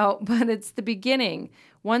want out, but it's the beginning.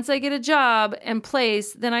 Once I get a job and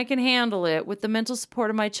place, then I can handle it. With the mental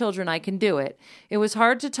support of my children, I can do it. It was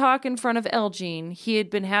hard to talk in front of El Jean. He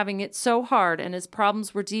had been having it so hard, and his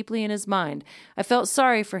problems were deeply in his mind. I felt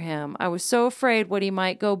sorry for him. I was so afraid what he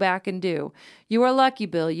might go back and do. You are lucky,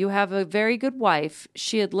 Bill. You have a very good wife.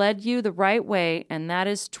 She had led you the right way, and that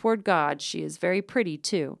is toward God. She is very pretty,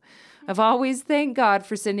 too. I've always thanked God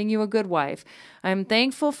for sending you a good wife. I am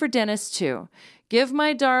thankful for Dennis, too. Give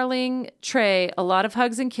my darling Trey a lot of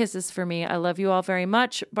hugs and kisses for me. I love you all very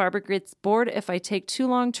much. Barbara gets bored if I take too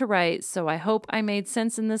long to write, so I hope I made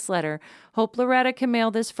sense in this letter. Hope Loretta can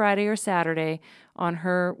mail this Friday or Saturday on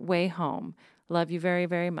her way home. Love you very,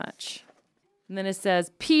 very much. And then it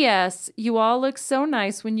says, P.S. You all looked so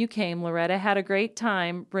nice when you came. Loretta had a great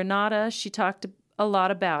time. Renata, she talked a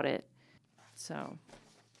lot about it. So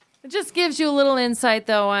it just gives you a little insight,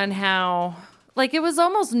 though, on how... Like, it was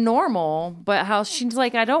almost normal, but how she's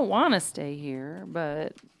like, I don't want to stay here,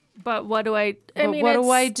 but what do I what do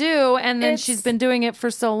I do? And then she's been doing it for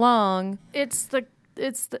so long. It's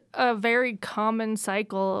a very common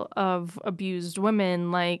cycle of abused women.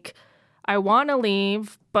 Like, I want to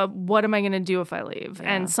leave, but what am I going to do if I leave?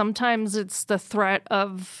 Yeah. And sometimes it's the threat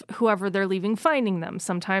of whoever they're leaving finding them.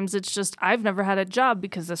 Sometimes it's just, I've never had a job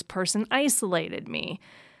because this person isolated me.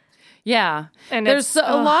 Yeah. And there's a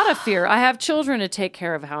lot of fear. I have children to take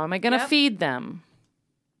care of. How am I going to feed them?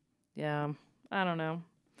 Yeah. I don't know.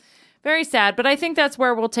 Very sad. But I think that's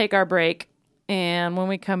where we'll take our break. And when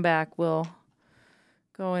we come back, we'll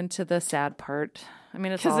go into the sad part. I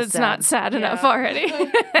mean, it's all sad. Because it's not sad enough already.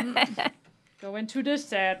 Go into the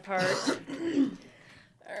sad part.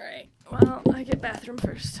 All right. Well, I get bathroom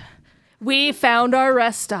first. We found our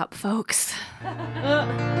rest stop, folks.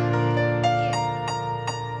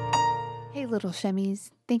 Hey, little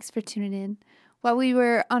shemmies. Thanks for tuning in. While we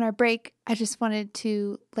were on our break, I just wanted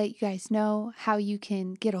to let you guys know how you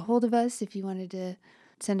can get a hold of us if you wanted to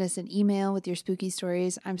send us an email with your spooky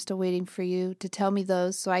stories. I'm still waiting for you to tell me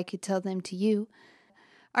those so I could tell them to you.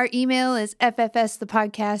 Our email is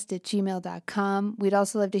ffsthepodcast@gmail.com. We'd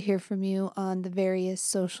also love to hear from you on the various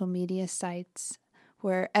social media sites.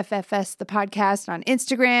 We're FFS the Podcast on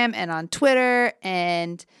Instagram and on Twitter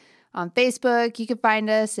and on Facebook. You can find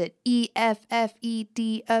us at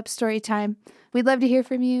EFFED Up Storytime. We'd love to hear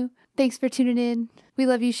from you. Thanks for tuning in. We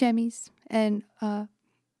love you, Shemmies. And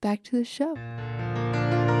back to the show.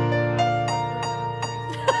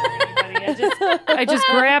 I just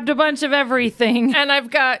grabbed a bunch of everything. And I've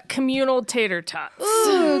got communal tater tots.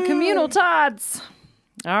 Ooh, communal tots.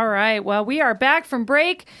 All right. Well, we are back from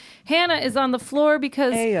break. Hannah is on the floor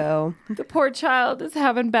because Ayo. the poor child is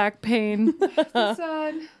having back pain.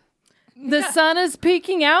 Son. The sun is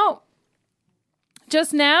peeking out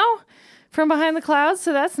just now from behind the clouds,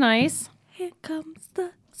 so that's nice. Here comes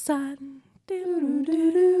the sun.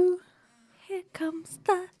 Doo-doo-doo-doo. Here comes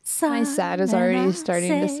the sun. My sad is and already I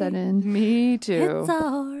starting to say set in. Me too. It's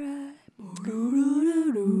alright.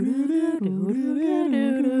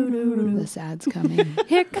 The sad's coming.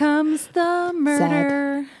 Here comes the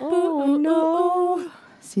murder. Oh no.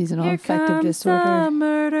 Seasonal Here affective comes disorder. the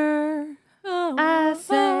murder. I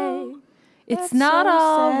say it's That's not so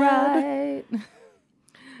all sad. right.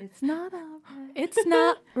 It's not all right. It's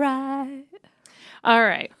not right. All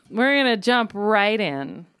right, we're gonna jump right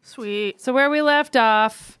in. Sweet. So where we left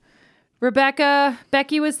off,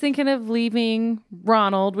 Becky was thinking of leaving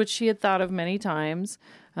Ronald, which she had thought of many times,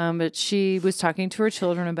 but she was talking to her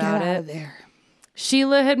children about Get out it. of there.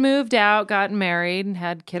 Sheila had moved out, gotten married, and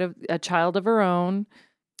had a child of her own.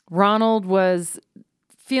 Ronald was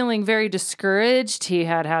feeling very discouraged. He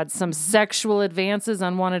had some sexual advances,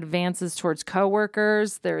 unwanted advances towards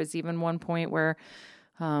coworkers. There was even one point where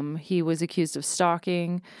he was accused of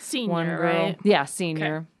stalking Senior, one girl. right? Yeah,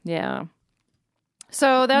 senior. Yeah.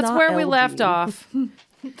 So that's Not where we LG. left off.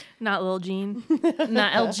 Not Lil Jean.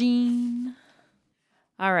 Not Elgene.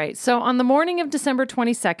 All right. So on the morning of December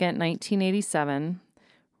 22nd, 1987,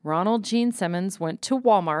 Ronald Gene Simmons went to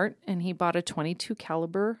Walmart and he bought a .22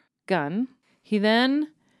 caliber gun. He then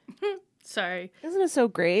Sorry. Isn't it so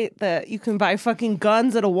great that you can buy fucking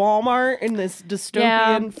guns at a Walmart in this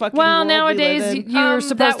dystopian fucking well, world we nowadays live in? you were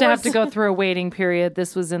supposed that to have was- to go through a waiting period.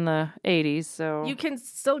 This was in the 80s, so You can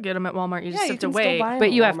still get them at Walmart. You just you have to can still wait. buy 'em but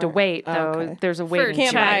at you have to Walmart. wait though. Okay. There's a waiting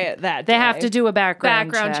Can't check. buy it that They day. have to do a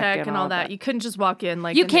background check and all that. that. You couldn't just walk in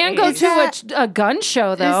like You in the can't go 80s. to a gun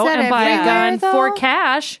show though that and buy a everywhere, gun for though?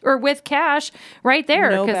 cash or with cash right there.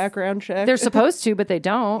 No 'cause background check. They're supposed to, but they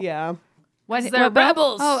don't. yeah. What, They're what, Bill?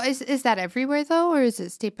 rebels. Oh, is that everywhere though, or is it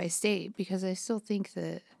state by state? Because I still think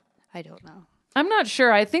that I don't know. I'm not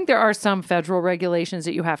sure. I think there are some federal regulations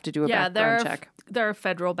that you have to do a Yeah, background check. there are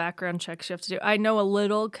federal background checks you have to do. I know a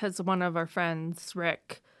little because one of our friends,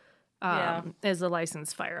 Rick, is a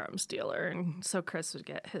licensed firearms dealer, and so Chris would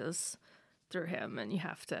get his through him, and you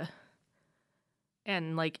have to.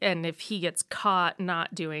 And if he gets caught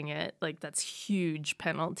not doing it, that's huge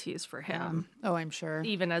penalties for him, Oh, I'm sure.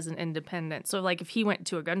 even as an independent. So if he went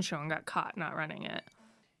to a gun show and got caught not running it,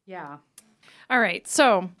 Yeah. All right.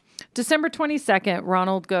 So December 22nd,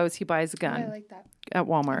 Ronald goes, he buys a gun I like that. at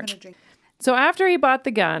Walmart. Drink. So after he bought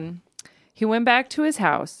the gun, he went back to his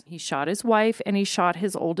house. He shot his wife and he shot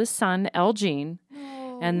his oldest son, Elgene.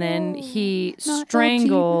 And then he Not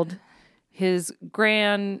strangled his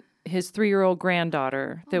 3-year-old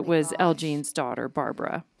granddaughter that was Elgene's daughter,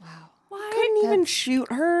 Barbara. Couldn't even shoot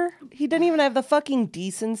her. He didn't even have the fucking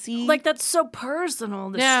decency. that's so personal.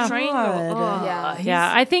 The Yeah. strangle. God. Yeah.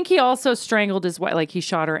 Yeah, I think he also strangled his wife. He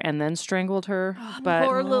shot her and then strangled her. But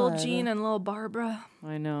Poor little Jean and little Barbara.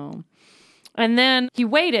 I know. And then he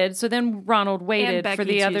waited. So then Ronald And waited Becky for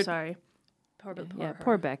the too, other. sorry.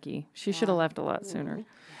 Poor Becky. She should have left a lot sooner.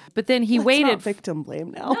 But then he Let's waited. not victim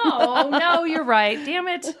blame now. No, you're right. Damn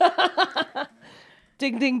it.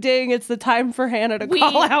 Ding, ding, ding! It's the time for Hannah to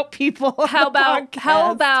call out people. on How the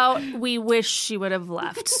podcast. about we wish she would have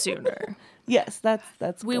left sooner? Yes,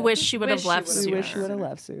 that's. We good. wish she would have left We sooner. wish she would have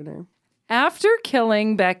left sooner. After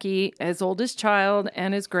killing Becky, his oldest child,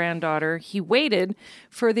 and his granddaughter, he waited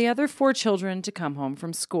for the other 4 children to come home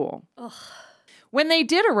from school. When they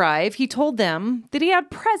did arrive, he told them that he had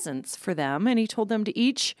presents for them, and he told them to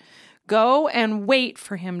each go and wait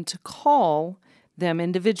for him to call them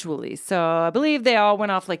individually. So I believe they all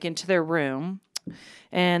went off into their room,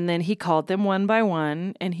 and then he called them one by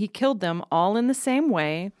one, and he killed them all in the same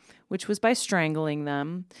way, which was by strangling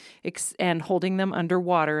them and holding them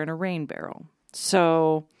underwater in a rain barrel.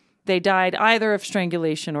 So they died either of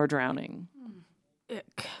strangulation or drowning.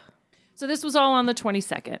 Ick. So this was all on the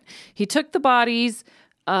 22nd. He took the bodies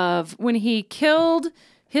of, when he killed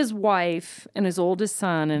his wife and his oldest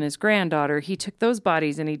son and his granddaughter, he took those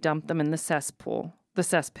bodies and he dumped them in the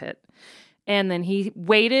cesspit. And then he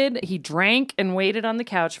waited, he drank and waited on the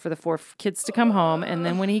couch for the 4 kids to come home. And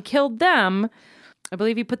then when he killed them, I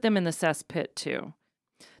believe he put them in the cesspit too.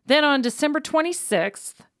 Then on December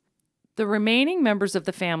 26th, the remaining members of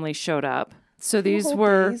the family showed up. So these Whole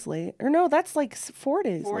were days late. Or no, that's 4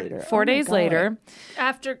 days later. 4 Oh my days God. later.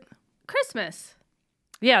 After Christmas.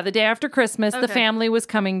 Yeah, the day after Christmas, the Okay. family was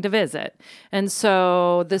coming to visit. And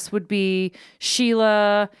so this would be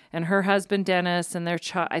Sheila and her husband, Dennis, and their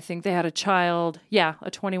child. I think they had a child. Yeah,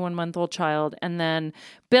 a 21-month-old child. And then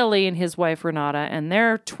Billy and his wife, Renata, and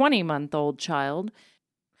their 20-month-old child.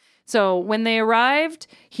 So when they arrived,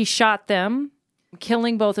 he shot them,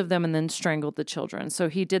 killing both of them, and then strangled the children. So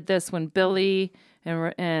he did this when Billy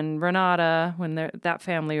and Renata, when that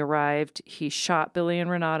family arrived, he shot Billy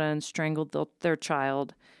and Renata and strangled their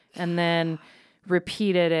child, and then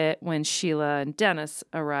repeated it when Sheila and Dennis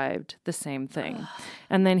arrived, the same thing.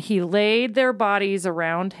 And then he laid their bodies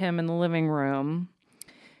around him in the living room,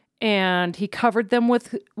 and he covered them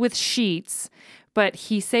with sheets, but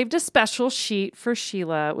he saved a special sheet for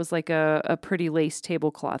Sheila. It was like a pretty lace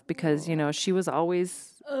tablecloth because, you know, she was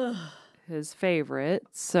always his favorite.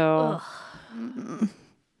 So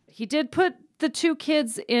he did put the two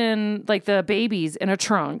kids in, like the babies, in a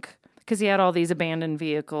trunk because he had all these abandoned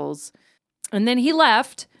vehicles. And then he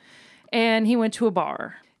left and he went to a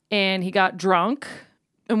bar and he got drunk.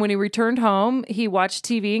 And when he returned home, he watched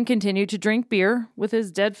TV and continued to drink beer with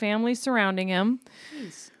his dead family surrounding him.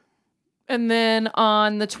 Jeez. And then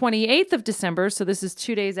on the 28th of December, so this is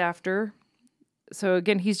 2 days after. So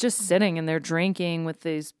again, he's just sitting in there drinking with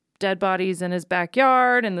these dead bodies in his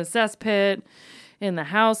backyard, in the cesspit, in the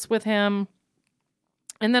house with him.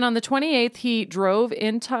 And then on the 28th, he drove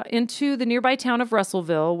into the nearby town of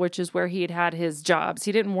Russellville, which is where he had his jobs.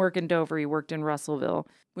 He didn't work in Dover. He worked in Russellville,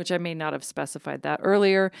 which I may not have specified that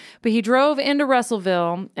earlier. But he drove into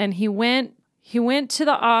Russellville, and he went to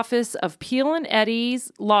the office of Peel and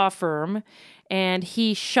Eddy's law firm, and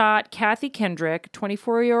he shot Kathy Kendrick,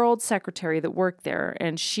 24-year-old secretary that worked there.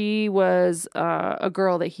 And she was a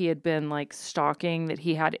girl that he had been like stalking, that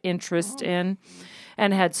he had interest in,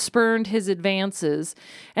 and had spurned his advances.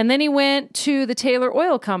 And then he went to the Taylor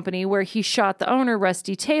Oil Company, where he shot the owner,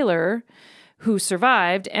 Rusty Taylor, who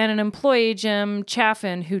survived, and an employee, Jim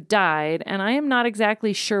Chaffin, who died. And I am not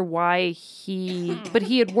exactly sure why but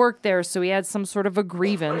he had worked there, so he had some sort of a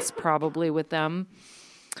grievance probably with them.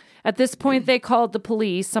 At this point, they called the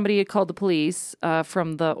police. Somebody had called the police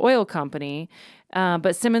from the oil company.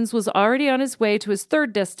 But Simmons was already on his way to his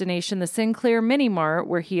third destination, the Sinclair Mini Mart,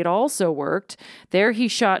 where he had also worked. There he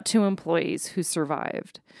shot two employees who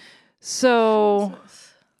survived. So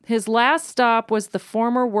his last stop was the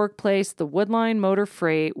former workplace, the Woodline Motor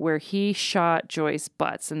Freight, where he shot Joyce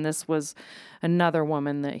Butts. And this was another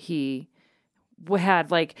woman that he had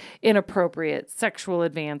like inappropriate sexual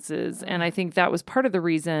advances. And I think that was part of the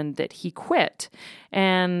reason that he quit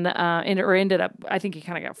and or ended up, I think he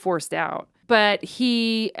kind of got forced out. But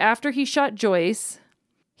after he shot Joyce,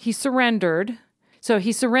 he surrendered. So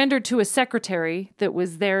he surrendered to a secretary that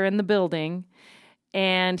was there in the building.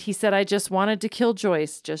 And he said, I just wanted to kill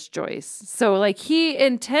Joyce, just Joyce. So, like, he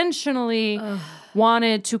intentionally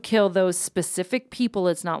wanted to kill those specific people.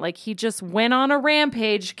 It's not like he just went on a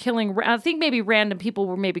rampage killing. I think maybe random people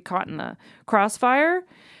were maybe caught in the crossfire.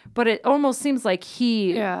 But it almost seems like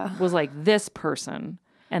he was like this person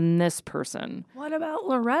and this person. What about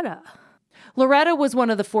Loretta? Loretta was one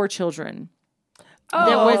of the four children. Oh,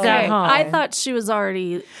 that was at home. I thought she was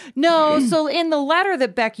already... No, so in the letter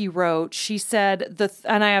that Becky wrote, she said,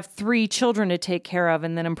 and I have 3 children to take care of,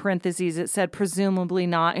 and then in parentheses it said presumably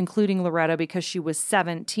not including Loretta because she was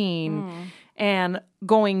 17 and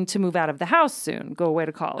going to move out of the house soon, go away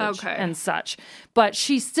to college and such. But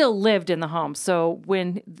she still lived in the home. So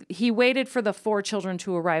when he waited for the 4 children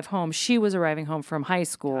to arrive home, she was arriving home from high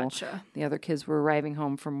school. Gotcha. The other kids were arriving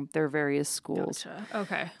home from their various schools. Gotcha.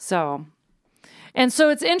 Okay. So... And so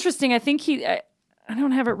it's interesting. I think I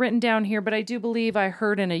don't have it written down here, but I do believe I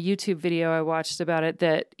heard in a YouTube video I watched about it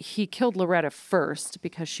that he killed Loretta first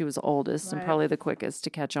because she was oldest and probably the quickest to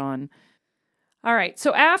catch on. All right.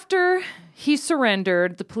 So after he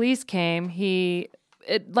surrendered, the police came. He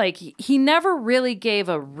never really gave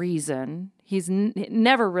a reason. He's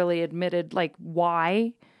never really admitted like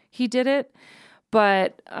why he did it.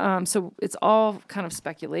 But so it's all kind of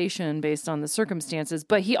speculation based on the circumstances.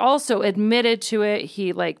 But he also admitted to it.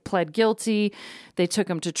 He pled guilty. They took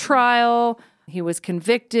him to trial. He was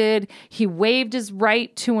convicted. He waived his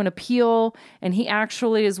right to an appeal. And he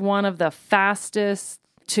actually is one of the fastest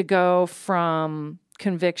to go from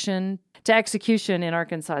conviction to execution in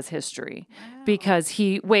Arkansas's history. Wow. Because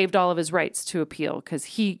he waived all of his rights to appeal because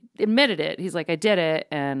he admitted it. He's like, I did it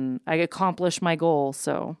and I accomplished my goal.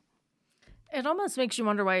 So... It almost makes you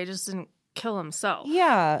wonder why he just didn't kill himself.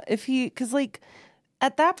 Yeah, because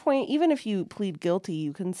at that point, even if you plead guilty,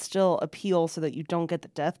 you can still appeal so that you don't get the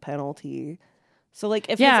death penalty. So if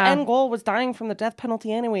his end goal was dying from the death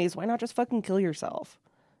penalty anyways, why not just fucking kill yourself?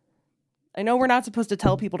 I know we're not supposed to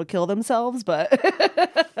tell people to kill themselves, but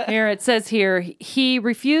Here it says here, he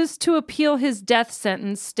refused to appeal his death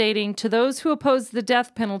sentence, stating, "To those who oppose the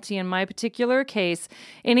death penalty in my particular case,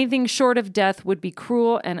 anything short of death would be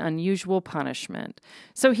cruel and unusual punishment."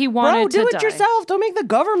 So he wanted do to it die. yourself. Don't make the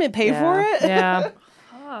government pay for it. Yeah.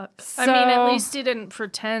 I mean, at least he didn't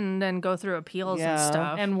pretend and go through appeals and Yeah.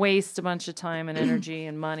 stuff. And waste a bunch of time and energy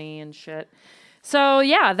and money and shit. So,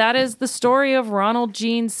 yeah, that is the story of Ronald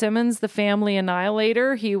Gene Simmons, the family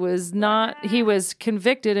annihilator. He was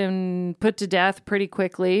convicted and put to death pretty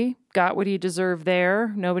quickly. Got what he deserved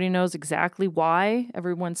there. Nobody knows exactly why.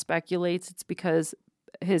 Everyone speculates it's because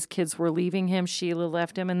his kids were leaving him. Sheila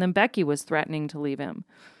left him, and then Becky was threatening to leave him.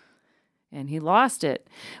 And he lost it.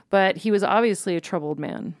 But he was obviously a troubled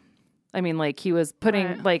man. I mean, like, he was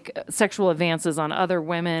putting, like, sexual advances on other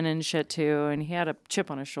women and shit, too. And he had a chip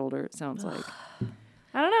on his shoulder, it sounds like.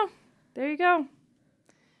 I don't know. There you go.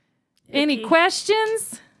 Any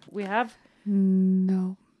questions? We have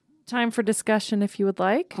No. time for discussion if you would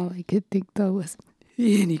like. All I could think though was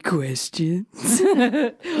any questions.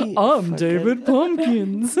 I'm David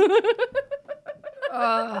Pumpkins.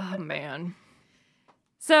 Oh, man.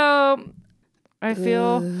 So I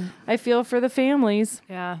feel for the families.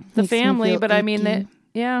 Yeah. The Makes me family, feel but I mean that icky.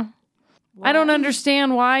 yeah. I don't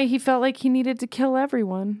understand why he felt like he needed to kill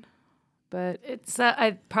everyone. But It's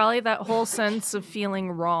probably that whole sense of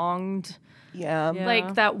feeling wronged. Yeah. Yeah.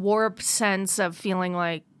 Like that warped sense of feeling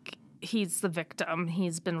like he's the victim.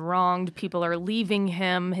 He's been wronged. People are leaving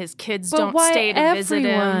him. His kids don't why stay to visit him.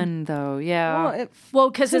 everyone though? Yeah. Well,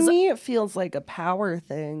 because To me, it feels like a power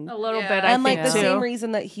thing. a little bit, And I like think, the too. same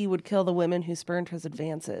reason that he would kill the women who spurned his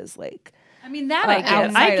advances, like I mean that I get.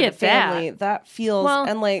 outside I of the get family, that. that feels Well,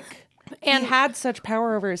 and like and- he had such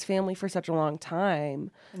power over his family for such a long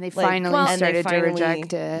time. And they Like, finally and they started finally- to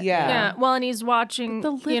reject it. Yeah, well, and he's watching,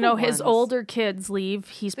 The little his ones. older kids leave.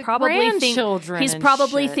 He's probably grandchildren he's and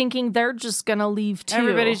probably shit. thinking they're just gonna leave too.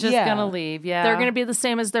 Everybody's just Yeah. gonna leave. Yeah. They're gonna be the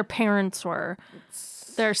same as their parents were,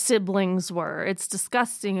 their siblings were. It's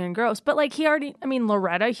disgusting and gross. But like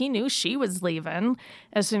Loretta, he knew she was leaving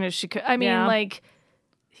as soon as she could. I mean, Yeah. like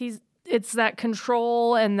it's that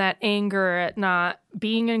control and that anger at not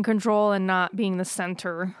being in control and not being the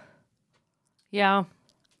center. Yeah.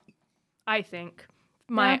 I think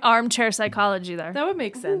my armchair psychology there. That would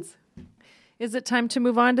make sense. Is it time to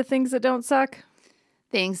move on to things that don't suck?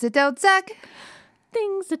 Things that don't suck.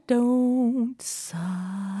 Things that don't suck.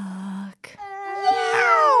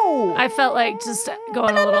 I felt like just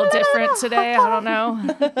going a little different today. I don't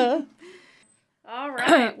know. All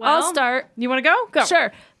right. Well, I'll start. You want to go? Go.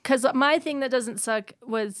 Sure. Because my thing that doesn't suck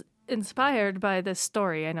was inspired by this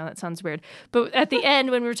story. I know that sounds weird. But at the end,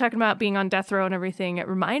 when we were talking about being on death row and everything, it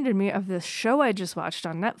reminded me of this show I just watched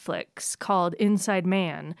on Netflix called Inside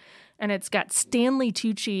Man. And it's got Stanley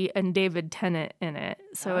Tucci and David Tennant in it.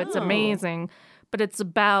 So it's amazing. But it's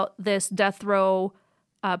about this death row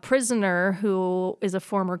prisoner who is a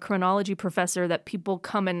former criminology professor that people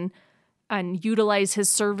come and utilize his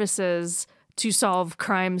services to solve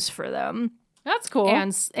crimes for them. That's cool.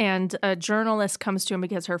 And a journalist comes to him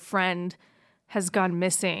because her friend has gone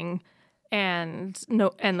missing, and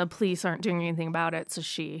the police aren't doing anything about it. So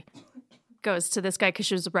she goes to this guy because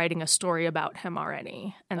she was writing a story about him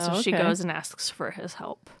already, and so she okay. goes and asks for his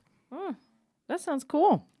help. that sounds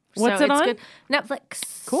cool. What's so it it's on? Good.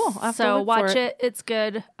 Netflix. Cool. I'll have to So look for watch it. it. It's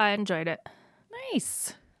good. I enjoyed it.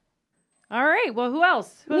 Nice. All right. Well, who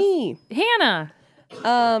else? Me. Hannah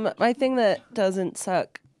My thing that doesn't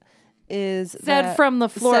suck is said that- from the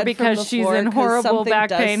floor said from because the she's floor in 'cause horrible something back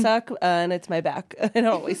does pain. Suck, and it's my back. It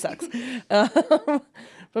always sucks.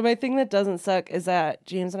 But my thing that doesn't suck is that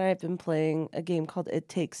James and I have been playing a game called It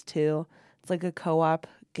Takes Two. It's like a co-op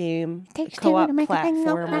game, Takes a two co-op to make a thing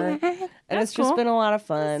go platformer, right. and it's cool. just been a lot of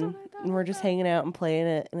fun. And we're just hanging out and playing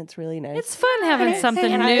it, and it's really nice. It's fun having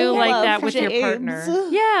something And I new like love that with your James. partner.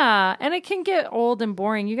 Yeah, and it can get old and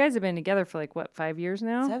boring. You guys have been together for like what, 5 years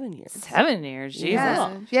now? 7 years. 7 years. Jesus.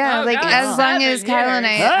 Yeah, yeah. Oh, Like God, as long as 7 Kyle and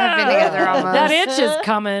I years. have been together, almost. That itch is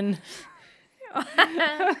coming.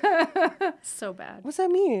 So bad. What's that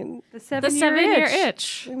mean? The The 7-year 7-year itch.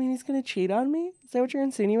 itch. I mean, he's gonna cheat on me? Is that what you're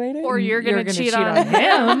insinuating? Or you're You're gonna gonna cheat on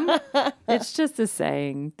him. It's just a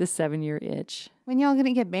saying. The 7-year itch. When y'all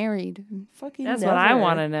gonna get married? fucking That's never. what I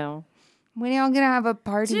want to know. When y'all gonna have a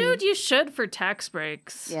party? Dude, you should for tax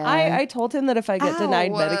breaks. yeah. I told him that if I get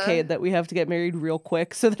denied Ow. Medicaid, that we have to get married real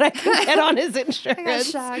quick so that I can get on his I got insurance.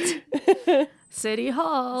 shocked. City Is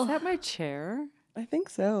Hall. that my chair? I think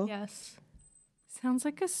so. Yes. Sounds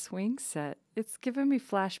like a swing set. It's giving me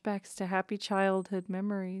flashbacks to happy childhood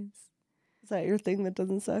memories. Is that your thing that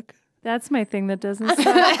doesn't suck? That's my thing that doesn't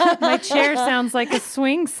suck. My chair sounds like a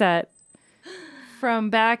swing set from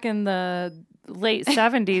back in the late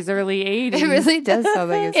 70s, early 80s. It really does sound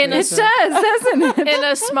like In a It does, doesn't it? In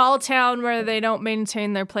a small town where they don't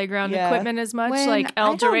maintain their playground Yeah. equipment as much, When- like I El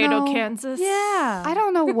don't Dorado, know. Kansas. Yeah. I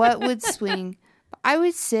don't know what would swing. But I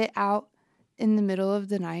would sit out in the middle of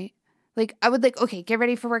the night. Like, I would okay, get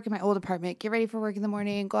ready for work in my old apartment, get ready for work in the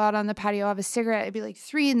morning, go out on the patio, have a cigarette. It'd be like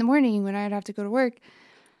 3 a.m. when I'd have to go to work.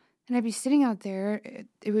 And I'd be sitting out there.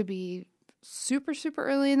 It would be super, super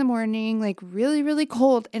early in the morning, like really, really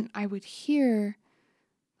cold. And I would hear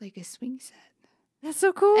like a swing set. That's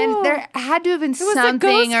so cool. And there had to have been was a something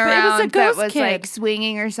ghost- it was a around that ghost was kid. like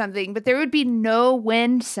swinging or something, but there would be no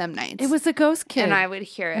wind some nights. It was a ghost kid. and I would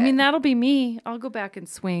hear it. I mean, that'll be me. I'll go back and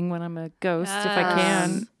swing when I'm a ghost if I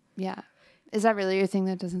can. Yeah. Is that really your thing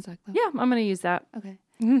that doesn't suck though? Yeah, I'm going to use that. Okay.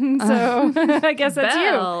 So I guess that's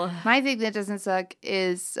you. Belle. My thing that doesn't suck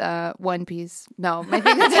is One Piece. No, my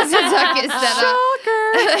thing that doesn't suck is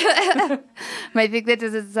that. My thing that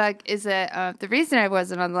doesn't suck is that the reason I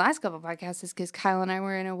wasn't on the last couple podcasts is because Kyle and I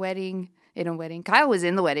were in a wedding. Kyle was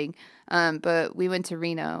in the wedding, but we went to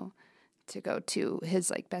Reno to go to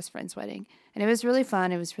his best friend's wedding, and it was really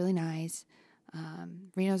fun. It was really nice.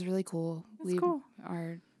 Reno's really cool. We cool.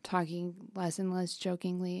 are talking less and less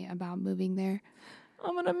jokingly about moving there.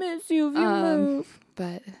 I'm going to miss you if you move.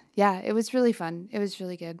 But yeah, it was really fun. It was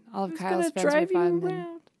really good. All of Who's Kyle's gonna friends were drive you fun.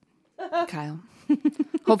 around? And Kyle.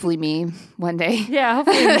 Hopefully me one day. Yeah,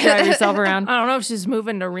 hopefully you drive yourself around. I don't know if she's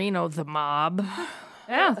moving to Reno, the mob.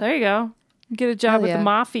 Yeah, there you go. Get a job Hell with yeah. the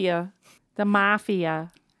mafia. The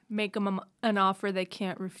mafia. Make them an offer they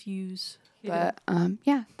can't refuse. But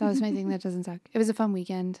yeah, that was my thing that doesn't suck. It was a fun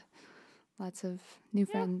weekend. Lots of new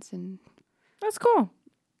friends and That's cool.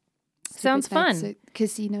 Sounds stupid nights fun. at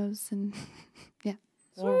casinos and yeah.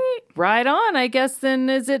 Sweet. Right on. I guess then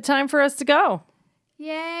is it time for us to go?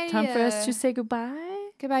 Yay. Time for us to say goodbye?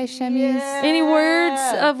 Goodbye, shimmies. Any words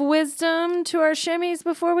of wisdom to our shimmies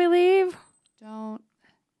before we leave? Don't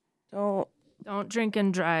Don't drink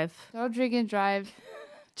and drive. drink and drive.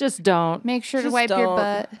 Just don't. Make sure to Just wipe your don't.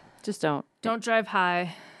 butt. Just don't. Don't drive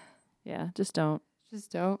high. Yeah, just don't.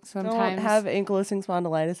 Just don't. don't Sometimes have ankylosing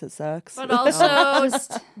spondylitis. It sucks. But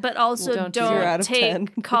also, Don't do don't, zero out of take 10.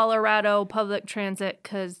 Colorado public transit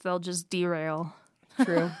because they'll just derail.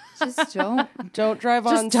 True. just don't. Don't drive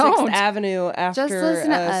Just on don't. 6th Avenue after listen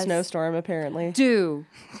to a us. snowstorm. Apparently, Do.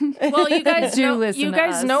 Well, you guys Do know, listen you to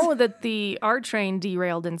guys us. know that the R train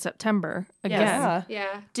derailed in September again. yeah.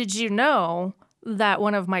 Yeah. Did you know that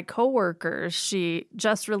one of my coworkers, she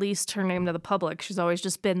just released her name to the public. She's always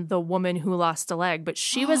just been the woman who lost a leg, but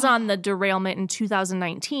she was on the derailment in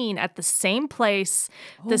 2019 at the same place,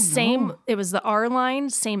 it was the R line,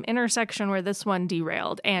 same intersection where this one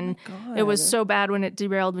derailed. And it was so bad when it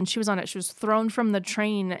derailed. When she was on it, she was thrown from the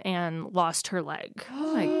train and lost her leg.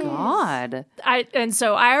 Oh my God.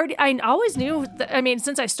 So I always knew,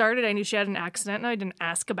 since I started, I knew she had an accident and I didn't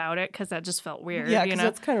ask about it because that just felt weird. Yeah, you because know?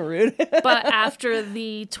 that's kind of rude. But after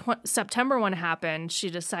the September one happened, she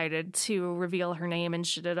decided to reveal her name and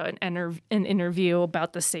she did an interview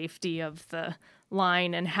about the safety of the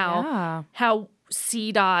line and how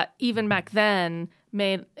CDOT, even back then,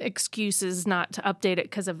 made excuses not to update it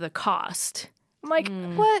because of the cost. I'm like,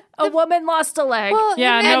 What? a woman lost a leg. Well,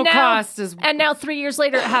 Yeah, and no now- cost is. And now 3 years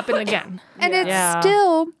later, it happened again. And it's Yeah.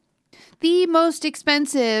 still the most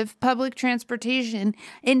expensive public transportation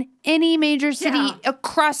in any major city Yeah.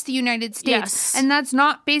 across the United States. Yes. And that's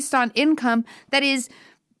not based on income. That is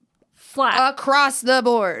Flat. across the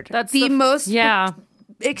board. That's the the- most Yeah.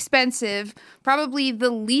 expensive, probably the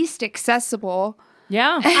least accessible.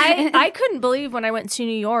 Yeah. I couldn't believe when I went to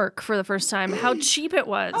New York for the first time how cheap it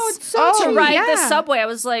was. so to cheap, ride yeah. the subway.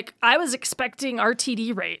 I was expecting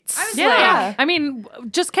RTD rates. Yeah. I mean,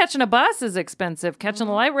 just catching a bus is expensive. Catching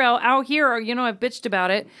the light rail out here, I've bitched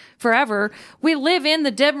about it forever. We live in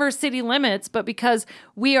the Denver city limits, but because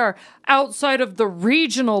we are outside of the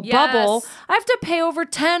regional bubble, I have to pay over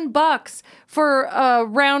 $10 for a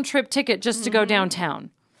round trip ticket just to go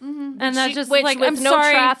downtown. And that's just Which, like, with I'm no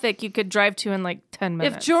sorry. traffic, you could drive to in like 10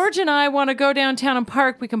 minutes. If George and I want to go downtown and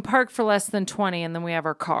park, we can park for less than 20 and then we have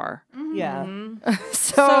our car. Yeah.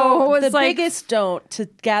 So, the it's like, biggest don't to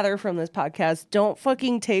gather from this podcast: don't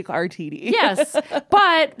fucking take RTD. yes,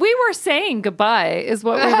 but we were saying goodbye is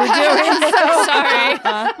what we were doing. So Sorry.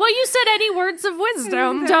 Well, you said any words of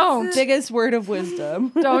wisdom. Biggest word of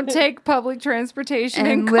wisdom. don't take public transportation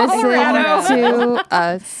in And listen Colorado. to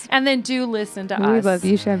us. And then do listen to us. We love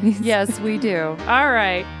you, Chevy's. Yes, we do. All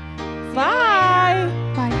right. Bye.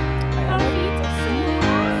 Bye.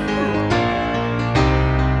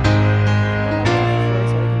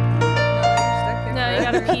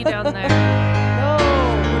 gotta pee down there. No.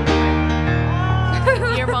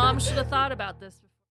 Your mom should have thought about this.